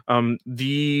 2.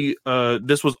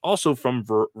 This was also from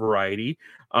Variety.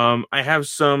 I have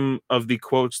some of the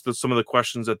quotes, some of the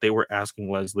questions that they were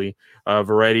asking Leslie.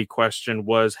 Variety question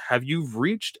was, have you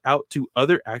reached out to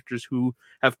other actors who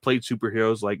have played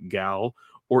superheroes like Gal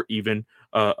or even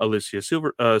Alicia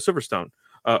Silverstone?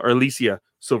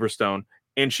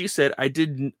 And she said, I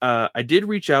did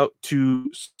reach out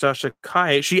to Sasha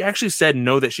Calle. She actually said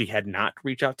no, that she had not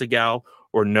reached out to Gal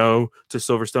or no to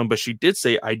Silverstone, but she did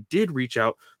say, I did reach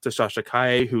out to Sasha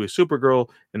Calle, who is Supergirl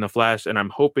in The Flash, and I'm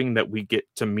hoping that we get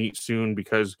to meet soon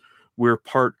because we're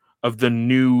part of the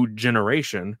new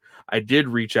generation. I did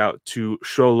reach out to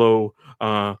Xolo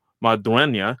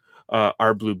Maridueña,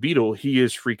 our Blue Beetle. He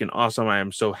is freaking awesome. I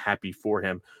am so happy for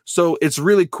him. So it's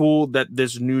really cool that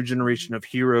this new generation of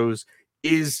heroes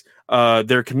is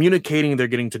they're communicating, they're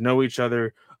getting to know each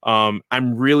other. I'm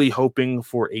really hoping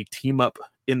for a team up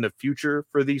in the future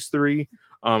for these three.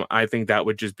 I think that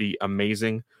would just be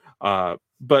amazing.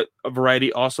 But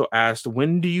Variety also asked,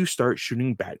 when do you start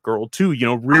shooting Batgirl 2? You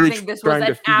know, really trying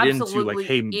to feed into like,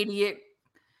 hey, idiot.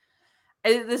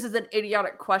 This is an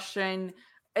idiotic question.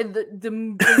 And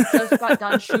they just got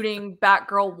done shooting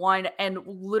Batgirl 1, and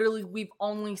literally we've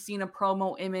only seen a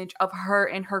promo image of her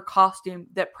in her costume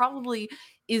that probably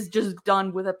is just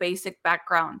done with a basic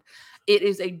background. It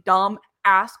is a dumb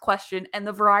ass question, and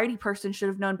the Variety person should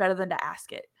have known better than to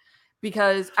ask it.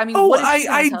 Because I mean,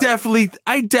 I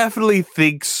definitely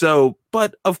think so.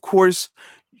 But of course,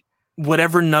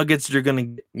 whatever nuggets you're gonna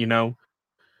get, you know,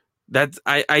 that's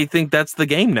I think that's the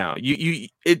game now.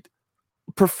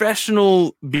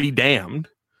 Professional be damned.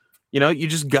 You know, you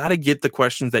just got to get the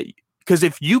questions that, because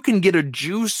if you can get a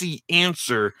juicy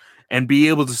answer and be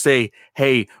able to say,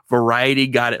 hey, Variety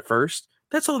got it first,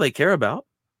 that's all they care about.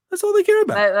 That's all they care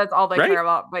about. That's all they care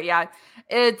about. But yeah,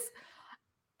 it's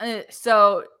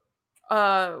so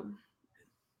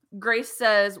Grace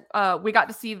says, we got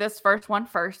to see this first one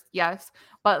first. Yes,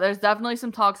 but there's definitely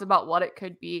some talks about what it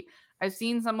could be. I've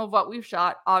seen some of what we've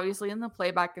shot, obviously in the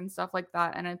playback and stuff like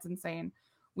that, and it's insane.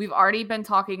 We've already been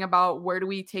talking about where do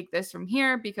we take this from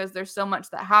here, because there's so much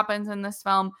that happens in this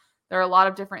film. There are a lot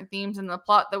of different themes in the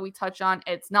plot that we touch on.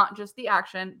 It's not just the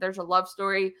action. There's a love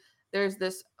story. There's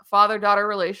this father-daughter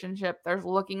relationship. There's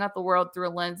looking at the world through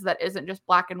a lens that isn't just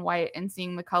black and white and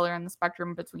seeing the color and the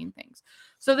spectrum between things.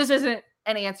 So this isn't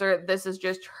an answer. This is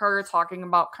just her talking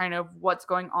about kind of what's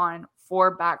going on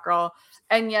for Batgirl.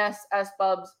 And yes, S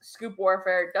Bubs, Scoop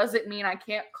Warfare doesn't mean I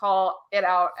can't call it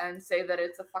out and say that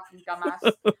it's a fucking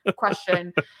dumbass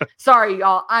question. Sorry,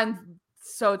 y'all. I'm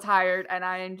so tired, and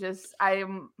it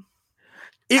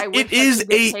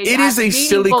is a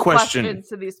silly question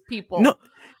to these people. No,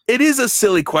 it is a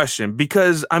silly question,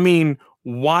 because I mean,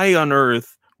 why on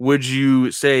earth would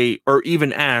you say or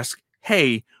even ask,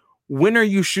 hey, when are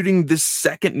you shooting this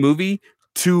second movie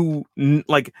to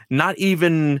like not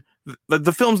even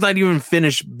the film's not even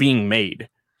finished being made?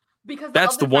 Because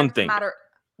that's the one thing.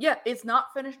 Yeah, it's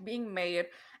not finished being made.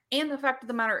 And the fact of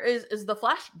the matter is The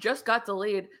Flash just got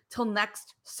delayed till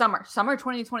next summer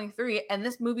 2023. And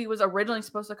this movie was originally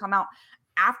supposed to come out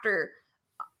after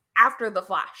The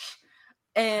Flash.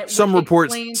 And some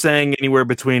reports saying anywhere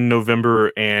between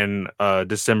November and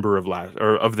December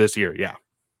of this year. Yeah.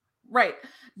 Right.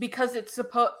 Because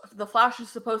The Flash is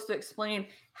supposed to explain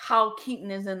how Keaton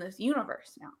is in this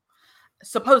universe now.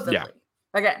 Supposedly. Yeah.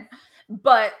 Again.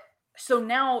 But so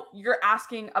now you're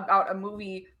asking about a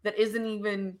movie that isn't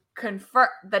even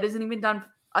confirmed, that isn't even done,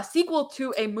 a sequel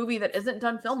to a movie that isn't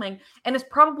done filming and is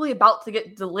probably about to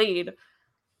get delayed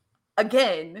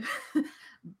again.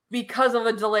 because of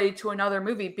a delay to another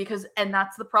movie, and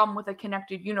that's the problem with a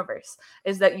connected universe,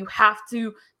 is that you have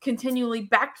to continually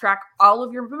backtrack all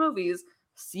of your movies.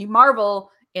 See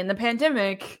Marvel in the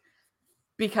pandemic,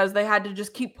 because they had to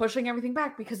just keep pushing everything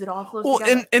back because it all flows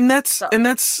together. And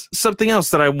that's something else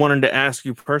that I wanted to ask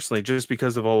you personally, just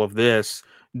because of all of this.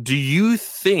 Do you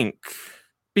think,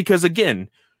 because again,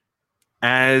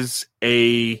 as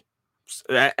two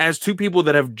people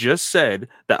that have just said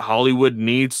that Hollywood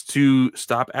needs to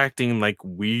stop acting like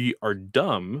we are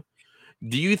dumb,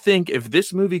 do you think if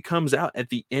this movie comes out at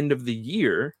the end of the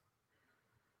year,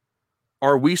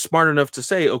 are we smart enough to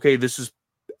say, okay, this is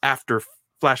after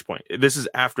Flashpoint, this is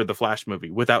after the Flash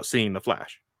movie, without seeing the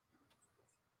Flash?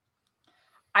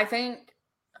 I think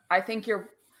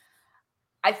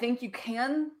you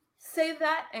can say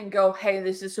that and go, hey,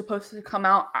 this is supposed to come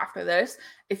out after this.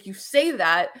 If you say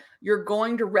that, you're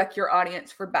going to wreck your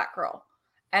audience for Batgirl,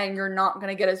 and you're not going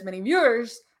to get as many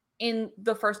viewers in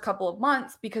the first couple of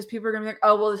months, because people are going to be like,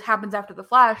 oh, well, this happens after the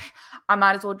Flash, I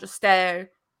might as well just stay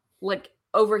like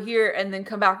over here and then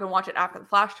come back and watch it after the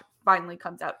Flash finally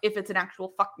comes out, if it's an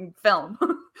actual fucking film.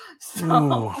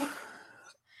 So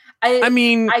I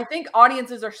mean, I think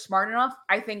audiences are smart enough.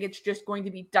 I think it's just going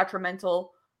to be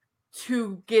detrimental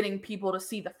to getting people to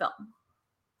see the film.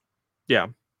 Yeah.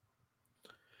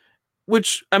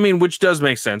 Which does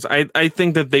make sense. I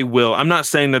think that they will. I'm not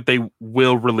saying that they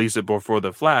will release it before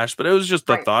the Flash, but it was just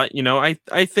a thought. You know,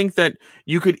 I think that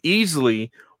you could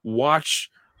easily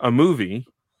watch a movie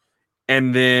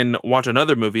and then watch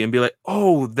another movie and be like,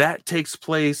 oh, that takes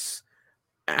place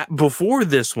before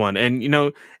this one. And, you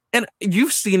know, and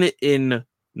you've seen it in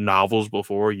novels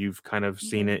before. You've kind of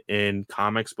seen it in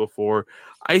comics before.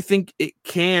 I think it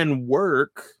can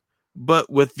work, but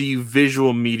with the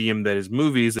visual medium that is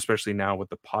movies, especially now with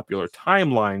the popular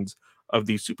timelines of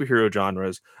these superhero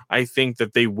genres, I think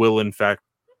that they will, in fact,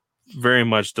 very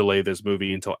much delay this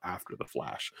movie until after the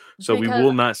Flash. So we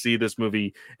will not see this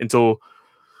movie until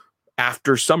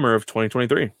after summer of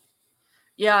 2023.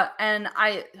 Yeah, and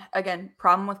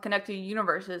problem with connected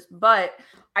universes, but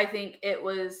I think it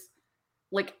was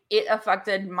like, it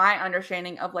affected my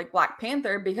understanding of like Black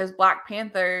Panther, because Black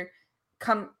Panther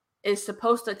is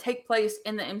supposed to take place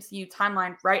in the MCU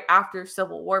timeline right after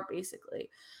Civil War, basically.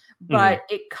 But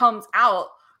it comes out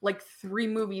like 3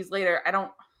 movies later.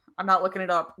 I'm not looking it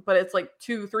up, but it's like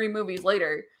 2-3 movies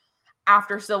later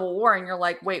after Civil War, and you're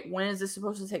like, wait, when is this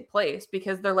supposed to take place?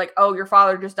 Because they're like, oh, your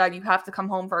father just died, you have to come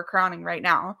home for a crowning right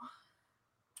now.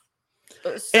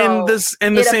 So and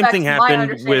the same thing happened my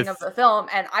understanding of the film,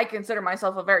 and I consider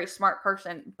myself a very smart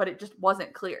person, but it just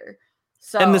wasn't clear.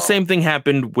 So, and the same thing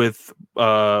happened with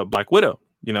Black Widow.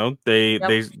 You know, they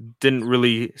didn't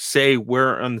really say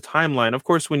where on the timeline. Of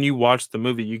course, when you watch the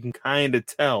movie, you can kind of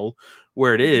tell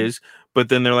where it is, but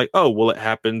then they're like, oh, well, it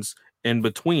happens in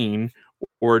between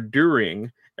or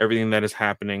during everything that is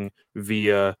happening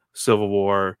via Civil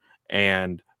War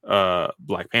and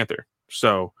Black Panther.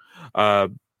 So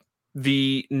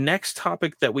the next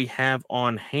topic that we have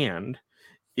on hand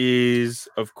is,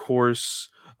 of course,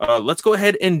 let's go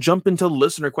ahead and jump into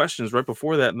listener questions. Right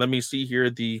before that, let me see here.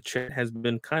 The chat has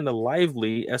been kind of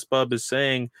lively. SBub is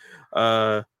saying,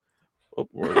 are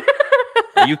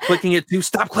you clicking it too?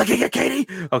 Stop clicking it, Katie.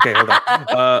 Okay, hold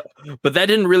on. But that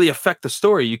didn't really affect the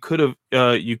story. You could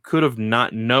have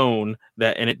not known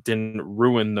that, and it didn't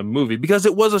ruin the movie because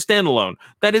it was a standalone.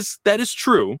 That is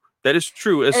true. That is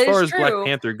true. As far as Black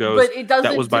Panther goes, but it doesn't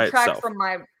that was by detract itself. From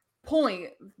my point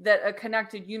that a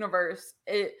connected universe,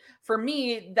 for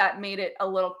me, that made it a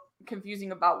little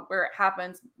confusing about where it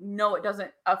happens. No, it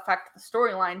doesn't affect the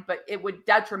storyline, but it would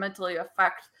detrimentally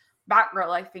affect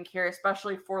Batgirl, I think, here,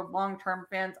 especially for long-term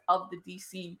fans of the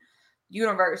DC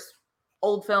universe,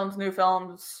 old films, new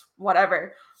films,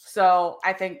 whatever. So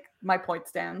I think my point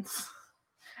stands.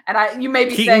 And you may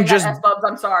be Keaton saying that, S-Bubs,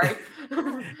 I'm sorry.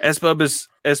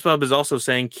 S-Bub is also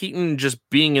saying Keaton just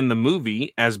being in the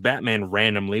movie as Batman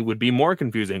randomly would be more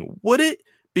confusing. Would it?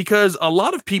 Because a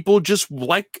lot of people just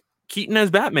like Keaton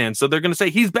as Batman. So they're going to say,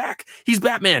 he's back. He's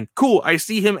Batman. Cool. I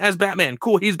see him as Batman.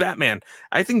 Cool. He's Batman.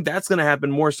 I think that's going to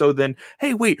happen more so than,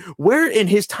 hey, wait, where in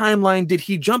his timeline did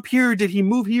he jump here? Did he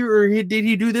move here? Or did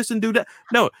he do this and do that?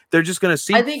 No, they're just going to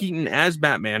see Keaton as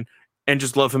Batman and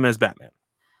just love him as Batman.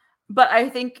 But I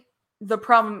think the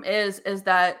problem is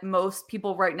that most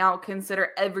people right now consider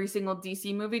every single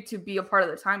DC movie to be a part of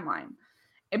the timeline.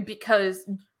 And because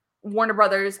Warner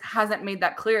Brothers hasn't made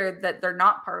that clear that they're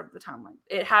not part of the timeline.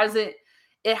 It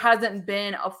hasn't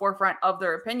been a forefront of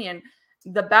their opinion.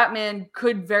 The Batman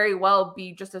could very well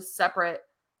be just a separate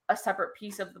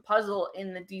piece of the puzzle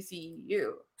in the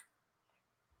DCEU.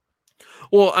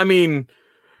 Well, I mean,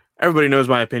 everybody knows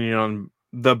my opinion on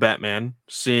the Batman.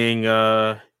 Seeing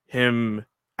him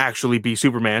actually be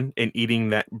Superman and eating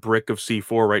that brick of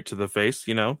C4 right to the face,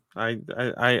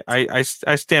 I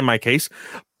stand my case.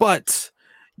 But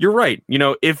you're right.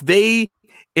 If they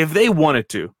wanted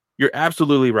to, you're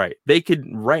absolutely right. They could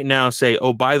right now say,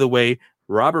 oh, by the way,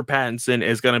 Robert Pattinson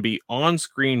is going to be on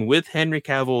screen with Henry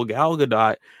Cavill, Gal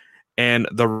Gadot, and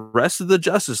the rest of the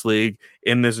Justice League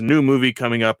in this new movie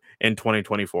coming up in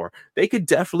 2024. They could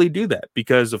definitely do that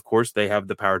because, of course, they have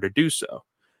the power to do so.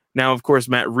 Now, of course,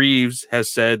 Matt Reeves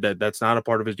has said that that's not a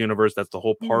part of his universe. That's the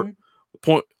whole point.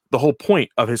 The whole point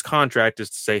of his contract is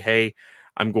to say, hey,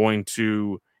 I'm going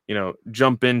to,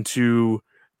 jump into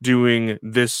doing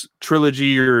this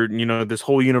trilogy or, this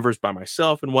whole universe by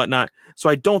myself and whatnot. So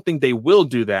I don't think they will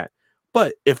do that.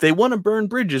 But if they want to burn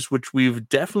bridges, which we've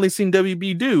definitely seen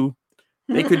WB do,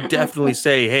 they could definitely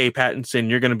say, hey, Pattinson,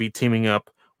 you're going to be teaming up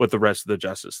with the rest of the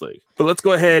Justice League. But let's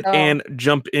go ahead and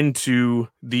jump into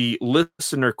the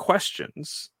listener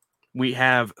questions. We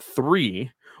have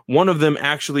 3. One of them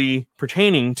actually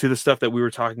pertaining to the stuff that we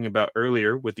were talking about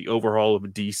earlier with the overhaul of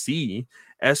DC.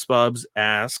 S-Bubs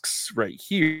asks right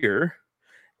here,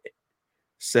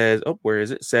 says, where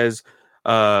is it? Says,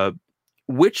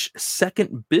 which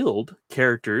second build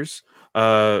characters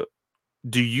do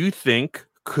you think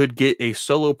could get a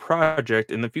solo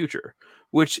project in the future?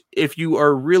 Which, if you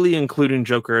are really including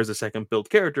Joker as a second build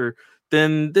character,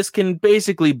 then this can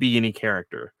basically be any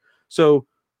character. So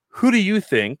who do you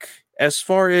think, as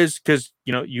far as, because,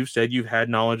 you've said you've had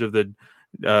knowledge of the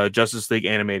Justice League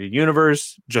animated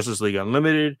universe, Justice League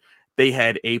Unlimited, they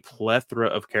had a plethora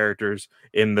of characters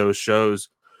in those shows.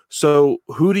 So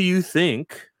who do you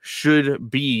think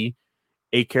should be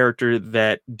a character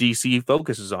that DC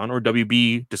focuses on, or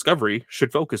WB Discovery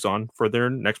should focus on for their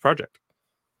next project?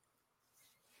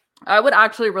 I would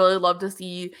actually really love to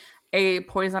see a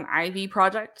Poison Ivy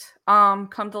project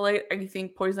come to light. I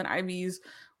think Poison Ivy's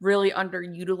really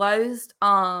underutilized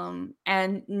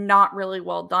and not really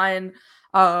well done.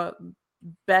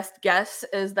 Best guess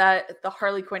is that the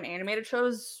Harley Quinn animated show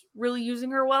is really using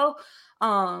her well.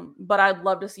 But I'd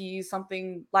love to see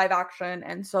something live action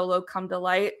and solo come to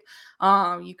light.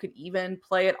 You could even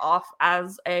play it off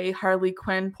as a Harley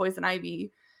Quinn Poison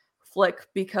Ivy flick,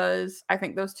 because I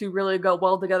think those two really go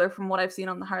well together from what I've seen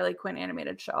on the Harley Quinn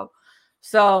animated show.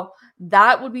 So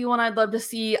that would be one I'd love to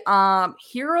see.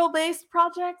 Hero-based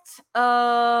project.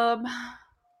 I'd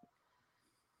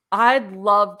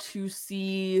love to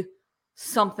see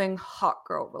something Hawk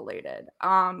Girl related.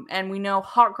 And we know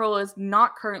Hawk Girl is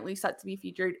not currently set to be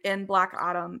featured in Black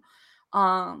Adam.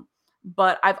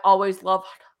 But I've always loved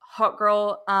Hawk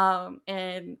Girl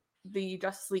in the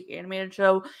Justice League animated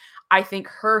show. I think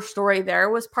her story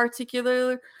there was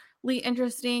particularly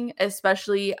interesting,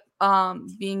 especially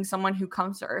being someone who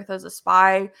comes to Earth as a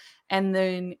spy and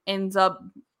then ends up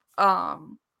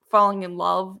falling in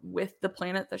love with the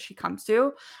planet that she comes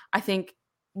to. I think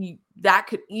that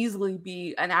could easily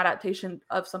be an adaptation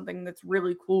of something that's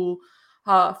really cool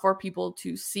for people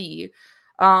to see.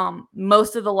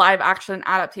 Most of the live action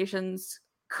adaptations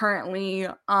currently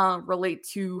relate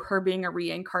to her being a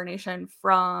reincarnation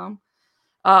from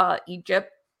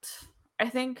Egypt, I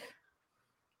think,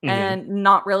 and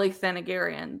not really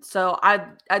Thanagarian. So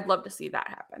I'd love to see that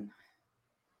happen.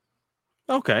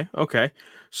 Okay.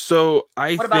 So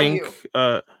I think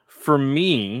for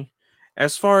me,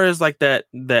 as far as like that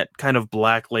kind of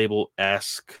Black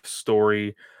Label-esque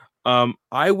story,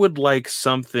 I would like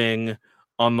something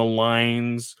on the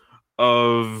lines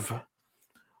of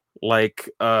like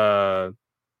I'm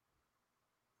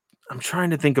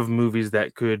trying to think of movies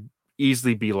that could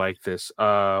easily be like this.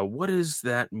 What is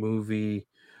that movie?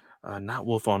 Not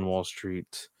Wolf on Wall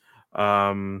Street.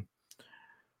 Oh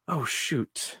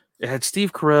shoot. It had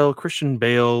Steve Carell, Christian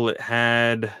Bale. It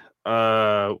had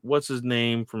what's his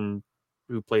name from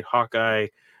who played Hawkeye.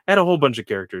 It had a whole bunch of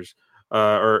characters.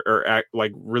 Or act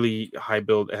like really high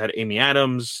build. It had Amy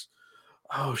Adams.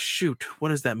 Oh shoot.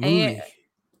 What is that movie?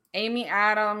 Amy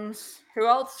Adams. Who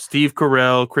else? Steve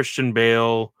Carell, Christian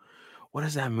Bale. What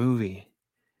is that movie?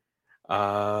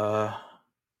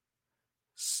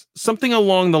 Something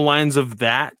along the lines of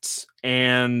that,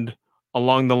 and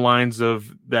along the lines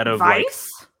of that of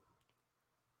Vice? Like,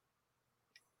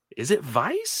 is it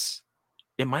Vice?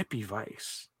 It might be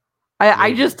Vice.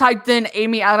 I just typed in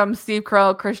Amy Adams, Steve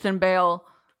Carell, Christian Bale,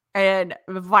 and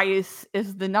Vice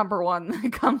is the number one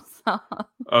that comes up.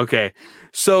 Okay.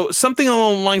 So something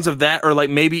along the lines of that, or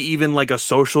like maybe even like a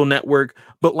Social Network,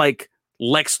 but like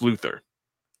Lex Luthor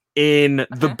in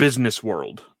the business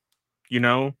world,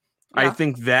 Yeah. I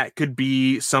think that could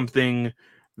be something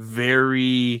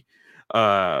very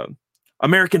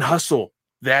American Hustle.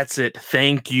 That's it.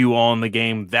 Thank you, All in the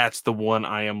Game. That's the one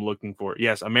I am looking for.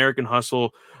 Yes, American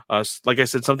Hustle. Like I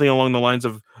said, something along the lines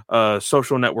of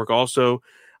Social Network. Also,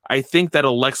 I think that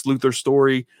a Lex Luthor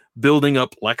story, building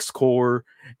up LexCorp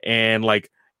and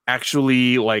like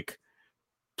actually like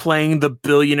playing the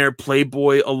billionaire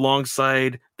playboy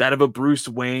alongside that of a Bruce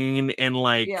Wayne, and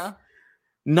like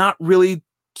not really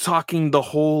talking the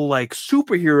whole like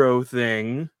superhero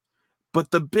thing,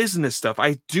 but the business stuff.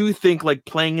 I do think like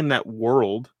playing in that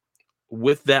world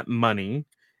with that money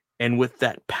and with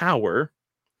that power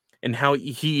and how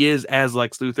he is as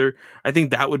Lex Luthor, I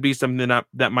think that would be something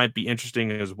that might be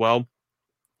interesting as well.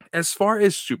 As far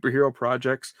as superhero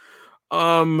projects,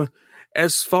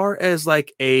 as far as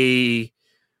like I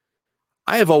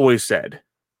have always said,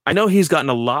 I know he's gotten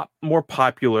a lot more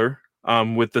popular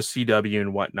with the CW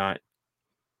and whatnot,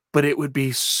 but it would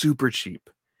be super cheap.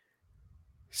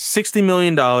 $60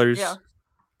 million,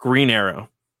 Green Arrow.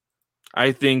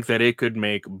 I think that it could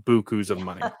make bukus of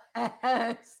money.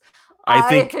 I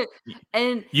think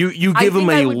and you give him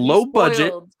a low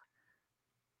budget.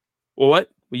 What?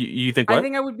 You think what? I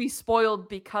think I would be spoiled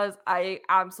because I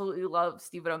absolutely love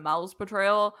Stephen Amell's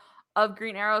portrayal of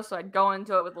Green Arrow, so I'd go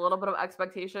into it with a little bit of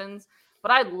expectations,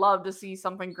 but I'd love to see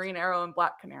something Green Arrow and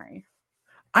Black Canary.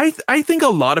 I think a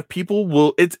lot of people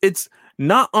will. It's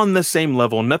not on the same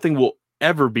level. Nothing will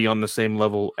ever be on the same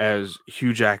level as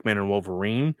Hugh Jackman and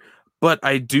Wolverine, but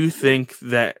I do think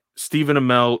that Stephen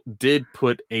Amell did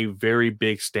put a very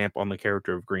big stamp on the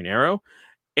character of Green Arrow,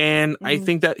 and I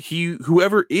think that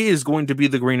whoever is going to be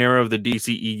the Green Arrow of the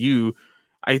DCEU,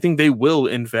 I think they will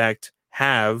in fact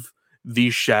have the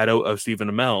shadow of Stephen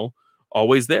Amell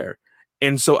always there,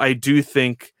 and so I do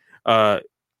think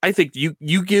I think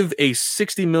you give a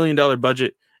 $60 million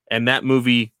budget and that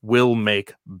movie will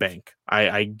make bank.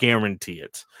 I guarantee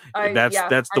it.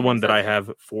 That's the one that I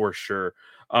have for sure.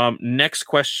 Next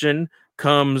question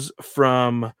comes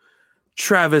from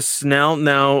Travis Snell.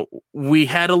 Now, we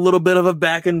had a little bit of a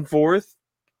back and forth.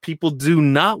 People do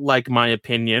not like my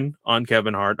opinion on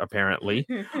Kevin Hart, apparently.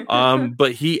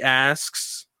 But he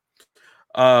asks,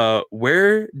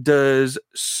 where does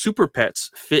Super Pets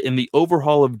fit in the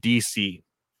overhaul of DC?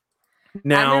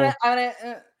 Now,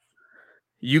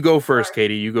 you go first,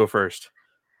 Katie. You go first.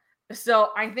 So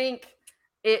I think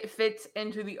it fits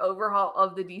into the overhaul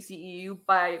of the DCEU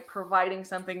by providing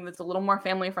something that's a little more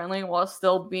family friendly while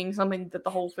still being something that the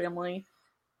whole family,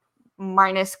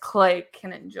 minus Clay,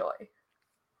 can enjoy.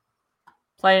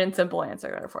 Plain and simple answer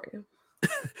there for you.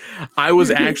 I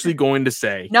was actually going to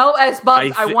say no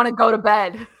S-Bucks. I want to go to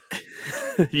bed.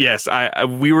 Yes,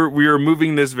 we were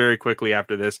moving this very quickly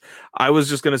after this. I was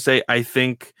just going to say I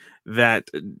think that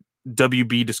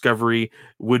WB Discovery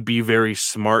would be very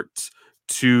smart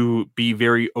to be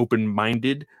very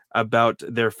open-minded about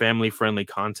their family-friendly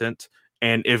content,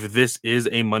 and if this is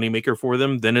a moneymaker for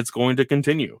them, then it's going to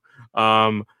continue.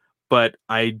 But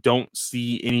I don't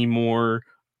see any more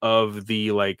of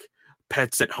the like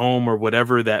Pets at Home or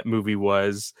whatever that movie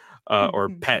was. Or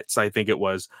Pets, I think it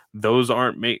was. Those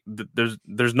aren't made.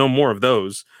 There's no more of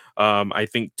those. I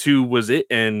think 2 was it,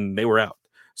 and they were out.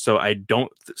 So I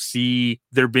don't see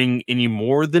there being any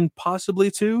more than possibly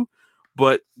 2.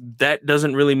 But that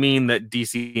doesn't really mean that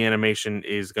DC animation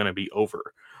is going to be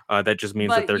over. That just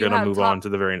means that they're going to move on to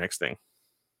the very next thing.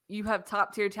 You have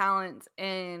top tier talent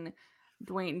in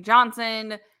Dwayne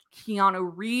Johnson.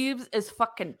 Keanu Reeves is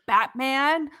fucking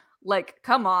Batman. Like,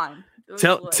 come on.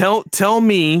 Tell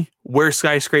me where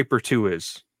Skyscraper 2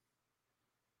 is.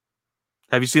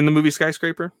 Have you seen the movie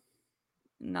Skyscraper?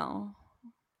 No.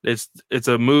 It's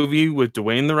a movie with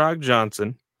Dwayne The Rock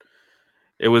Johnson.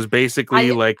 It was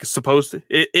basically supposed to.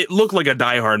 It looked like a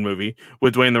Die Hard movie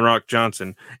with Dwayne The Rock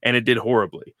Johnson, and it did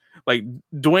horribly. Like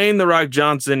Dwayne The Rock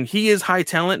Johnson, he is high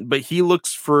talent, but he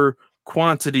looks for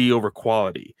quantity over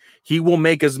quality. He will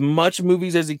make as much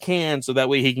movies as he can, so that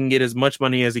way he can get as much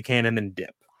money as he can and then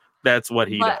dip. That's what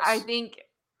he does. I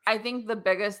think the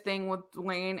biggest thing with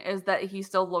Dwayne is that he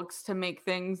still looks to make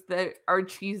things that are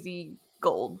cheesy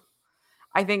gold.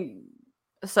 I think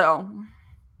so.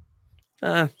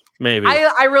 Maybe.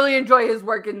 I really enjoy his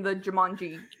work in the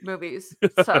Jumanji movies.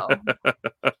 So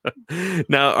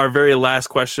now our very last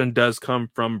question does come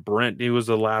from Brent. He was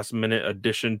a last minute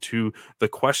addition to the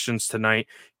questions tonight.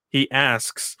 He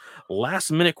asks,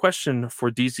 last minute question for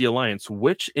DC Alliance.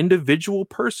 Which individual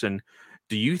person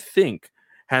do you think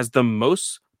has the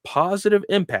most positive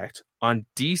impact on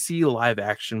DC live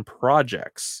action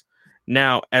projects?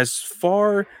 Now, as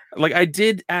far like I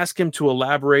did ask him to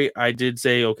elaborate, I did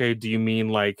say, okay, do you mean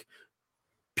like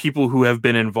people who have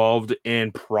been involved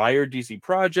in prior DC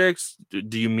projects?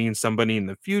 Do you mean somebody in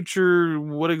the future?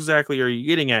 What exactly are you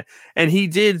getting at? And he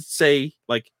did say,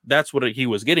 like, that's what he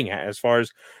was getting at as far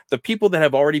as the people that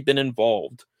have already been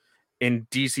involved in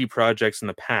DC projects in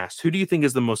the past. Who do you think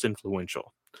is the most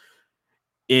influential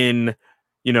in,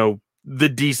 the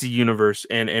DC universe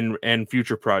and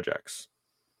future projects?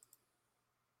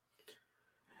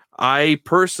 I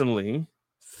personally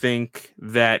think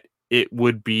that it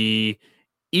would be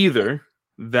either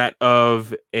that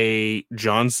of a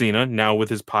John Cena, now with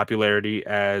his popularity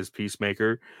as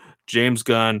Peacemaker, James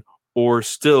Gunn, or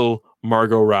still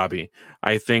Margot Robbie.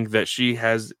 I think that she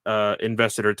has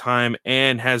invested her time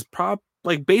and has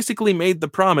basically made the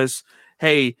promise,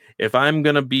 hey, if I'm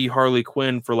going to be Harley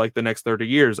Quinn for like the next 30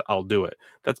 years, I'll do it.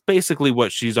 That's basically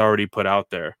what she's already put out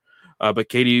there. But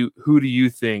Katie, who do you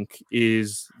think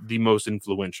is the most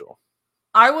influential?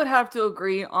 I would have to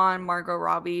agree on Margot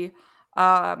Robbie.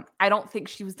 I don't think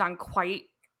she was done quite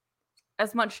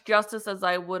as much justice as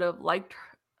I would have liked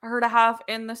her to have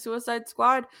in the Suicide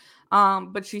Squad.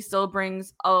 But she still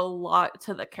brings a lot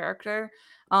to the character.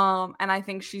 And I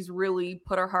think she's really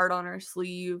put her heart on her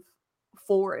sleeve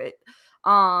for it.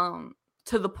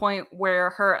 To the point where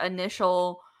her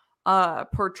initial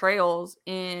portrayals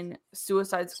in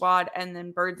Suicide Squad and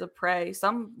then Birds of Prey,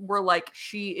 some were like,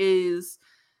 she is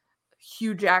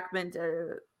Hugh Jackman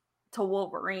to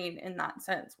Wolverine in that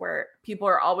sense, where people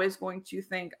are always going to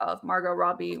think of Margot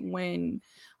Robbie when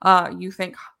you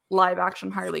think live action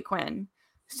Harley Quinn.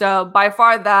 So by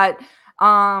far that,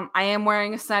 I am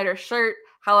wearing a Snyder shirt.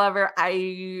 However,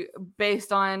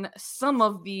 based on some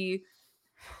of the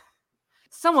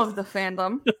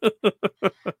fandom,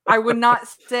 I would not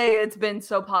say it's been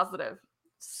so positive.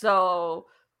 So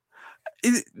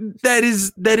that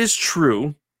is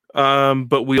true.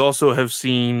 But we also have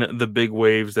seen the big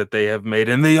waves that they have made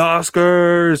in the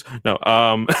Oscars. No,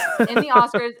 in the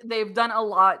Oscars, they've done a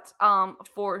lot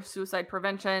for suicide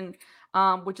prevention,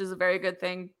 which is a very good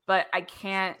thing. But I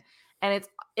can't, and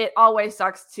it always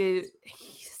sucks to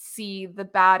see the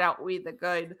bad outweigh the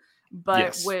good. But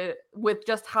yes, with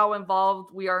just how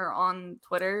involved we are on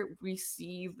Twitter, we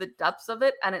see the depths of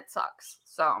it, and it sucks.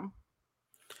 So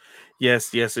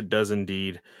yes, it does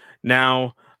indeed.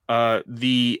 Now,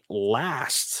 the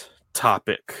last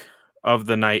topic of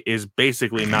the night is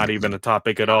basically not even a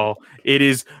topic at all. It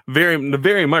is very,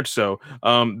 very much so.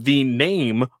 The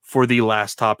name for the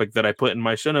last topic that I put in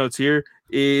my show notes here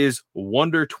is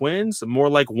Wonder Twins, more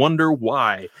like Wonder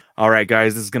Why. All right,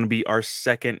 guys, this is going to be our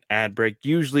second ad break,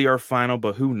 usually our final,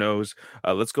 but who knows?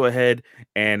 Let's go ahead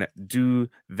and do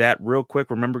that real quick.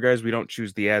 Remember, guys, we don't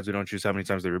choose the ads. We don't choose how many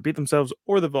times they repeat themselves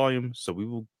or the volume. So we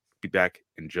will be back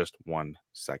in just 1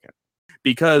 second.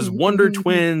 Because Wonder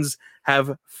Twins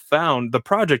have found, the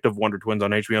project of Wonder Twins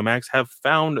on HBO Max have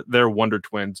found their Wonder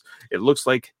Twins. It looks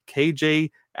like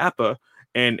KJ Apa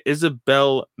and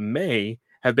Isabel May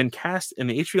have been cast in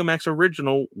the HBO Max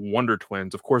original Wonder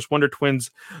Twins. Of course, Wonder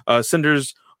Twins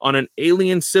centers on an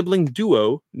alien sibling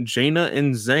duo, Jaina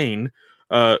and Zane,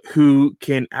 who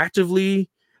can activate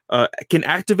their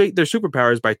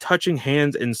superpowers by touching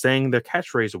hands and saying their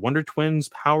catchphrase, Wonder Twins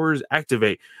powers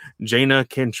activate. Jaina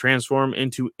can transform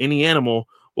into any animal,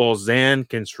 while Zan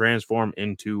can transform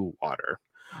into water.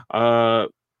 I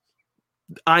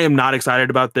am not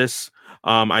excited about this.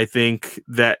 I think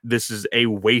that this is a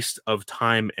waste of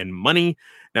time and money.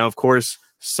 Now, of course,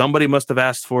 somebody must have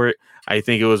asked for it. I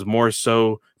think it was more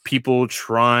so people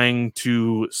trying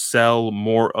to sell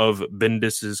more of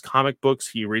Bendis's comic books.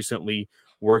 He recently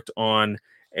worked on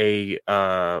a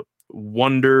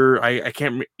Wonder, I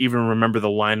can't even remember the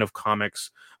line of comics,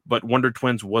 but Wonder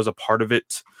Twins was a part of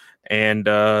it, and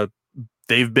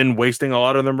they've been wasting a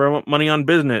lot of their money on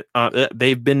business.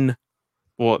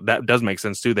 Well, that does make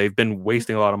sense too. They've been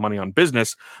wasting a lot of money on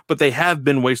business, but they have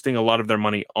been wasting a lot of their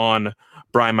money on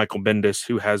Brian Michael Bendis,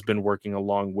 who has been working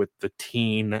along with the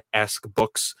teen-esque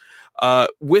books.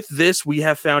 With this, we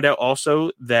have found out also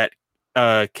that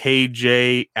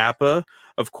KJ Apa,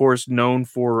 of course, known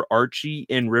for Archie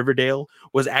in Riverdale,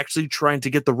 was actually trying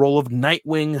to get the role of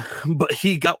Nightwing, but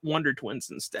he got Wonder Twins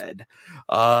instead.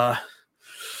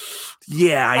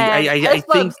 I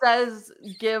think says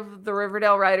give the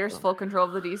Riverdale writers full control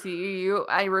of the DCEU.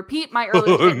 I repeat my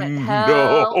earlier statement.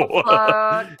 Hell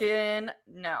fucking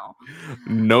no.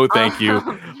 No, thank you.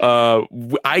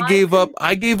 I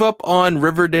gave up on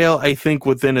Riverdale, I think,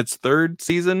 within its third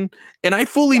season, and I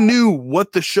fully knew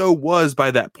what the show was by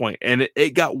that point, and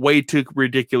it got way too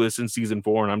ridiculous in season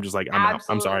 4, and I'm just like, I'm out.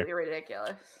 I'm sorry.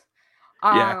 Ridiculous.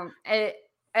 Yeah.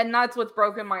 And that's what's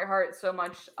broken my heart so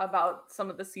much about some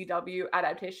of the CW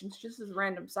adaptations. Just as a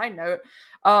random side note,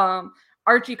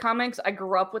 Archie comics, I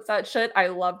grew up with that shit. I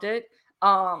loved it.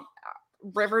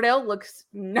 Riverdale looks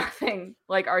nothing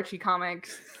like Archie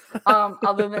comics,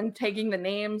 other than taking the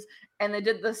names, and they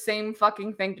did the same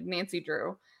fucking thing to Nancy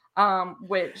Drew,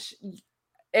 which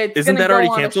isn't that already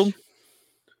canceled?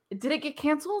 Did it get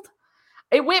canceled?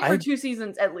 It went for 2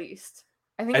 seasons at least.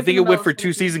 I think it went for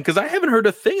 2 seasons because I haven't heard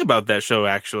a thing about that show,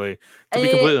 actually, to be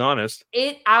completely honest.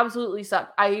 It absolutely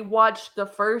sucked. I watched the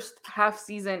first half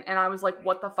season and I was like,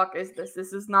 what the fuck is this?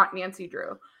 This is not Nancy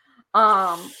Drew.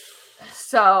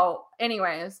 So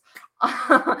anyways,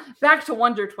 back to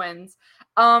Wonder Twins.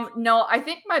 No, I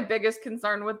think my biggest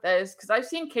concern with this, because I've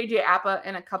seen KJ Apa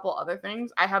in a couple other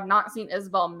things. I have not seen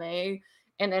Isabel May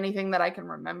in anything that I can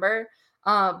remember.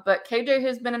 But KJ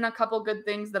has been in a couple good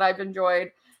things that I've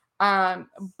enjoyed.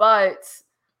 But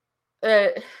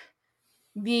the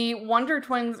Wonder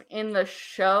Twins in the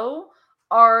show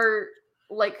are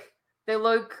like, they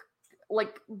look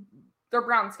like they're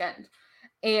brown skinned,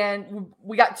 and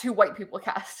we got 2 white people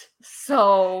cast.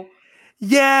 So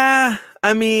yeah,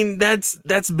 I mean, that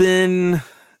has been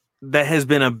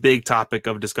a big topic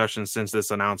of discussion since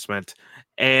this announcement.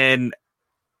 And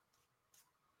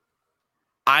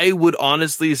I would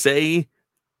honestly say,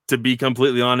 to be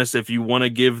completely honest, if you want to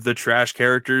give the trash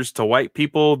characters to white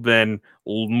people, then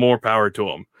more power to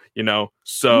them, you know?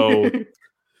 So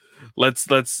let's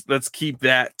keep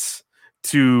that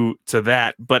to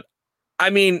that. But I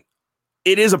mean,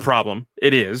 it is a problem.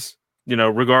 It is, you know,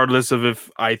 regardless of if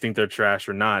I think they're trash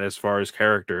or not, as far as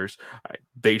characters,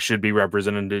 they should be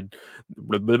represented.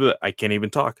 I can't even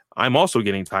talk. I'm also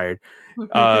getting tired.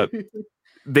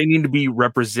 They need to be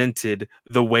represented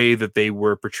the way that they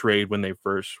were portrayed when they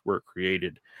first were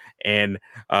created. And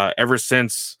ever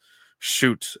since,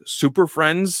 Super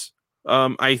Friends,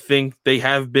 I think they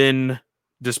have been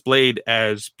displayed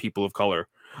as people of color.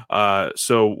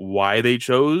 So why they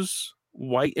chose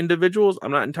white individuals,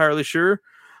 I'm not entirely sure.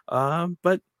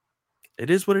 But it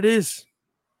is what it is.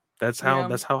 That's how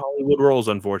Hollywood rolls,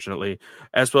 unfortunately.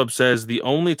 SWeb says, the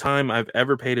only time I've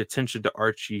ever paid attention to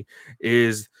Archie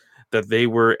is that they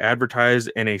were advertised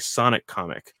in a Sonic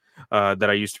comic that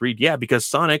I used to read. Yeah, because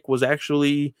Sonic was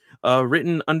actually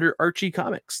written under Archie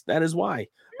Comics. That is why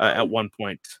at one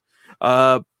point.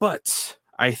 But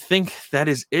I think that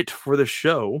is it for the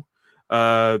show.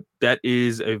 That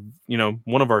is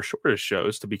one of our shortest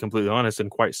shows, to be completely honest, in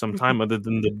quite some time, other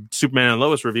than the Superman and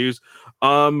Lois reviews.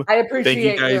 I appreciate thank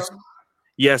you guys.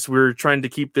 Yes, we're trying to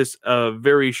keep this a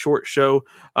very short show.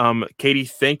 Katie,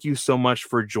 thank you so much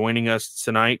for joining us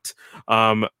tonight.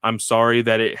 I'm sorry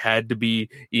that it had to be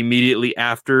immediately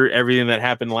after everything that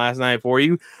happened last night for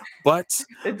you, but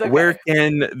okay. Where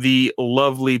can the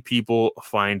lovely people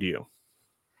find you?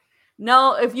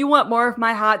 No, if you want more of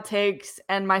my hot takes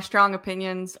and my strong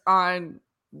opinions on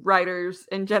writers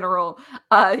in general,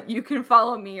 you can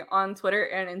follow me on Twitter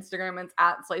and Instagram. It's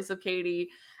at Slice of Katie.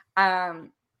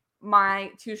 My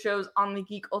 2 shows on the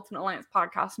Geek Ultimate Alliance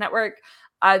Podcast Network.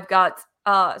 I've got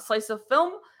Slice of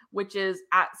Film, which is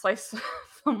at Slice of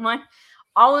Film 1.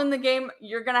 All in the game.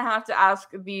 You're going to have to ask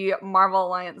the Marvel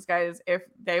Alliance guys if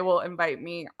they will invite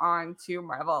me on to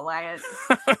Marvel Alliance.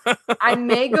 I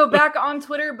may go back on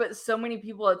Twitter, but so many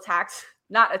people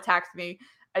not attacked me.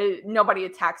 Nobody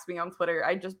attacks me on Twitter.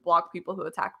 I just block people who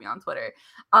attack me on Twitter.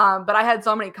 But I had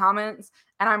so many comments,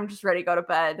 and I'm just ready to go to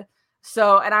bed.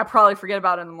 So, and I probably forget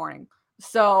about it in the morning.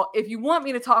 So if you want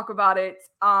me to talk about it,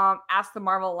 ask the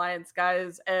Marvel Alliance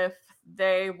guys if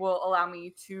they will allow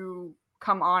me to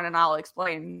come on, and I'll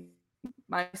explain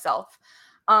myself.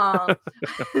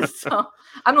 So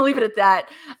I'm gonna leave it at that.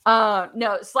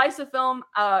 No, Slice of Film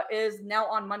is now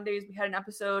on Mondays. We had an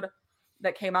episode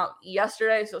that came out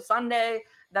yesterday, so Sunday.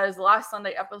 That is the last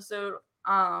Sunday episode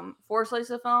for Slice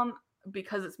of Film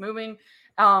because it's moving.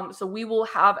 So we will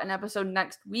have an episode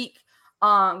next week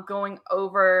going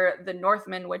over The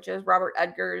Northman, which is Robert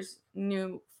Edgar's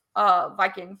new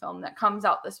Viking film that comes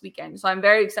out this weekend. So I'm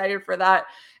very excited for that.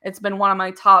 It's been one of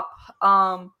my top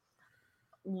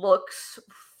looks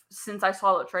since I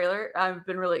saw the trailer. I've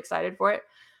been really excited for it.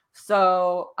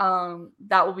 So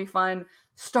that will be fun.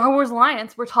 Star Wars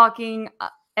Alliance, we're talking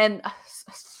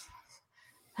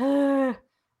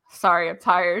sorry, I'm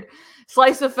tired.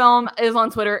 Slice of Film is on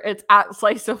Twitter. It's at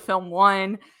Slice of Film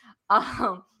 1.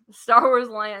 Star Wars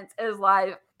Alliance is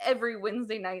live every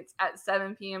Wednesday nights at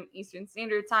 7 p.m. Eastern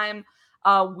Standard Time.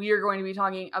 We are going to be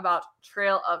talking about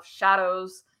Trail of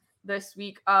Shadows this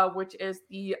week, which is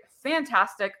the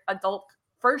fantastic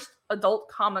first adult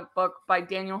comic book by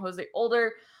Daniel Jose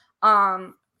Older.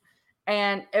 And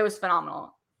it was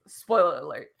phenomenal. Spoiler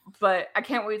alert. But I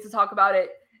can't wait to talk about it.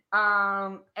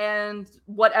 and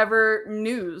whatever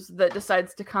news that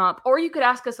decides to come up. Or you could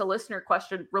ask us a listener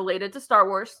question related to Star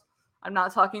Wars. I'm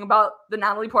not talking about the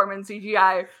Natalie Portman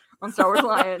CGI on Star Wars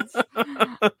Alliance.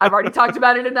 I've already talked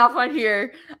about it enough on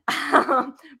here.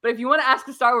 But if you want to ask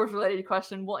a Star Wars related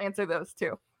question, we'll answer those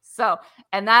too. So,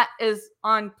 and that is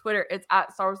on Twitter. It's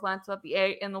at Star Wars Alliance with the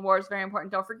A in the war is very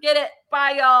important. Don't forget it.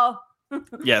 Bye, y'all.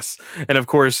 Yes. And of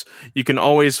course, you can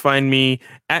always find me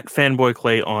at Fanboy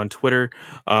Clay on Twitter.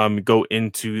 Go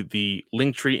into the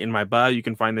link tree in my bio. You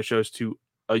can find the shows to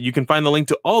you can find the link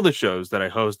to all the shows that I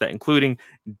host, that including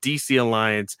DC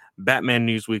Alliance, Batman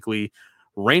News Weekly,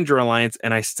 Ranger Alliance,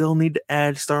 and I still need to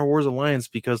add Star Wars Alliance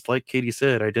because, like Katie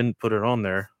said, I didn't put it on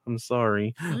there. I'm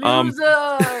sorry.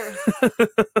 Loser!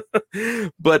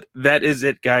 But that is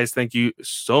it, guys. Thank you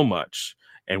so much.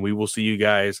 And we will see you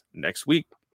guys next week.